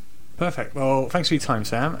going on. Perfect. Well, thanks for your time,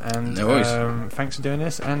 Sam, and no worries. Thanks for doing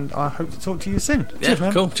this, and I hope to talk to you soon. Yeah, cheers,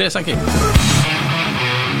 man. Cool. Cheers, thank you. Oh,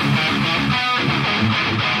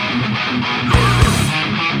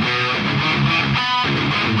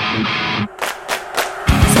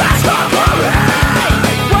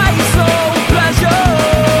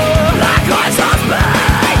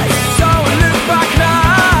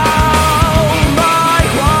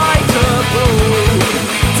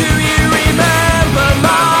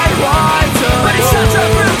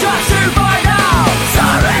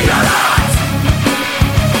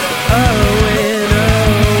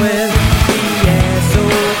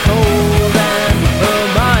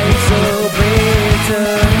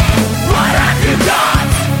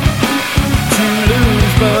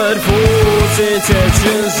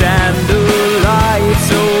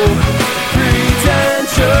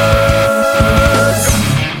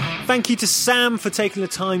 Thank you to Sam for taking the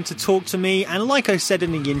time to talk to me, and like I said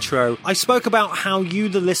in the intro, I spoke about how you,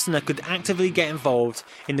 the listener, could actively get involved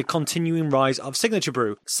in the continuing rise of Signature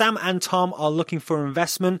Brew. Sam and Tom are looking for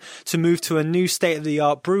investment to move to a new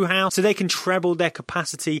state-of-the-art brew house so they can treble their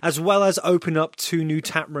capacity, as well as open up 2 new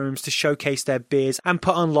tap rooms to showcase their beers and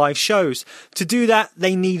put on live shows. To do that,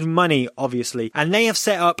 they need money, obviously, and they have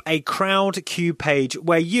set up a CrowdCube page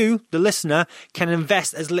where you, the listener, can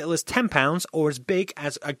invest as little as £10 or as big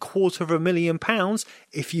as £250,000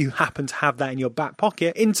 if you happen to have that in your back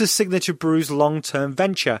pocket into Signature Brew's long-term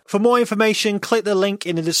venture. For more information, click the link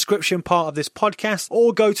in the description part of this podcast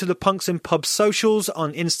or go to the Punks in Pubs socials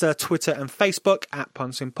on Insta, Twitter and Facebook at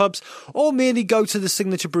Punks in Pubs, or merely go to the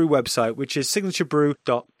Signature Brew website, which is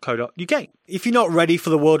signaturebrew.co.uk. If you're not ready for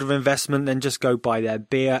the world of investment, then just go buy their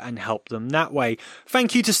beer and help them that way.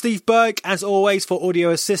 Thank you to Steve Burke, as always, for audio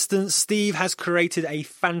assistance. Steve has created a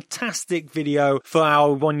fantastic video for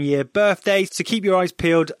our 1-year birthday, so keep your eyes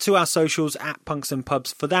peeled to our socials at Punks and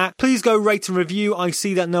Pubs for that. Please go rate and review. I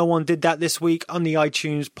see that no one did that this week on the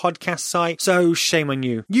iTunes podcast site, so shame on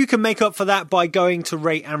you. You can make up for that by going to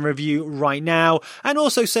rate and review right now, and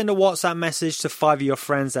also send a WhatsApp message to 5 of your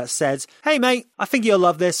friends that says, "Hey mate, I think you'll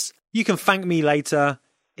love this. You can thank me later."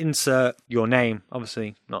 Insert your name.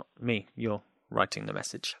 Obviously not me, you're writing the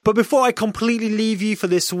message. But before I completely leave you for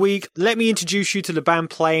this week, let me introduce you to the band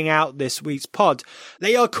playing out this week's pod.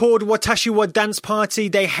 They are called Watashi wa Dance Party.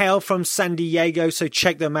 They hail from San Diego, so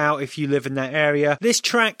check them out if you live in that area. This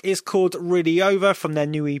track is called Really Over from their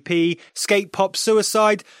new EP, Skate Pop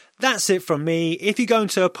Suicide. That's it from me. If you go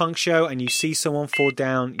into a punk show and you see someone fall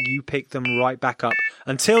down, you pick them right back up.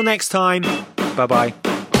 Until next time, bye-bye.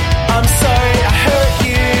 I'm sorry I hurt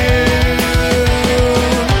you.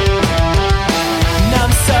 And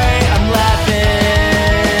I'm sorry I'm laughing.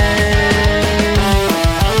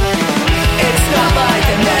 It's not like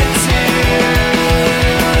I meant to.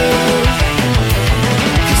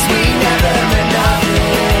 'Cause we never meant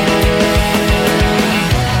nothing.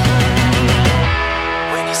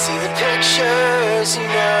 When you see the pictures, you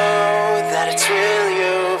know that it's really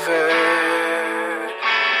over.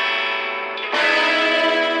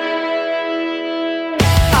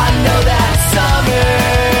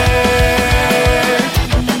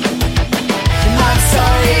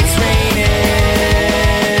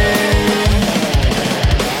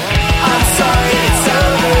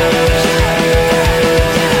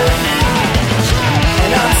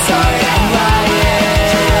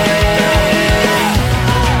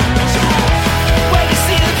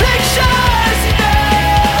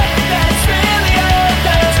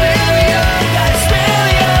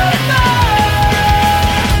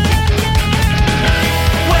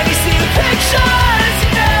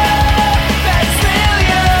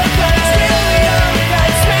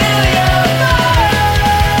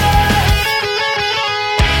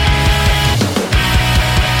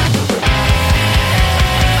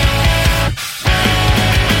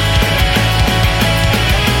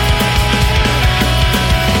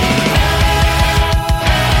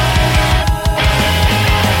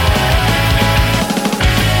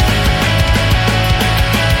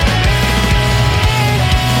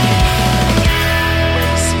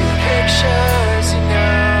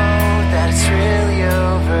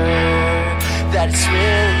 It's really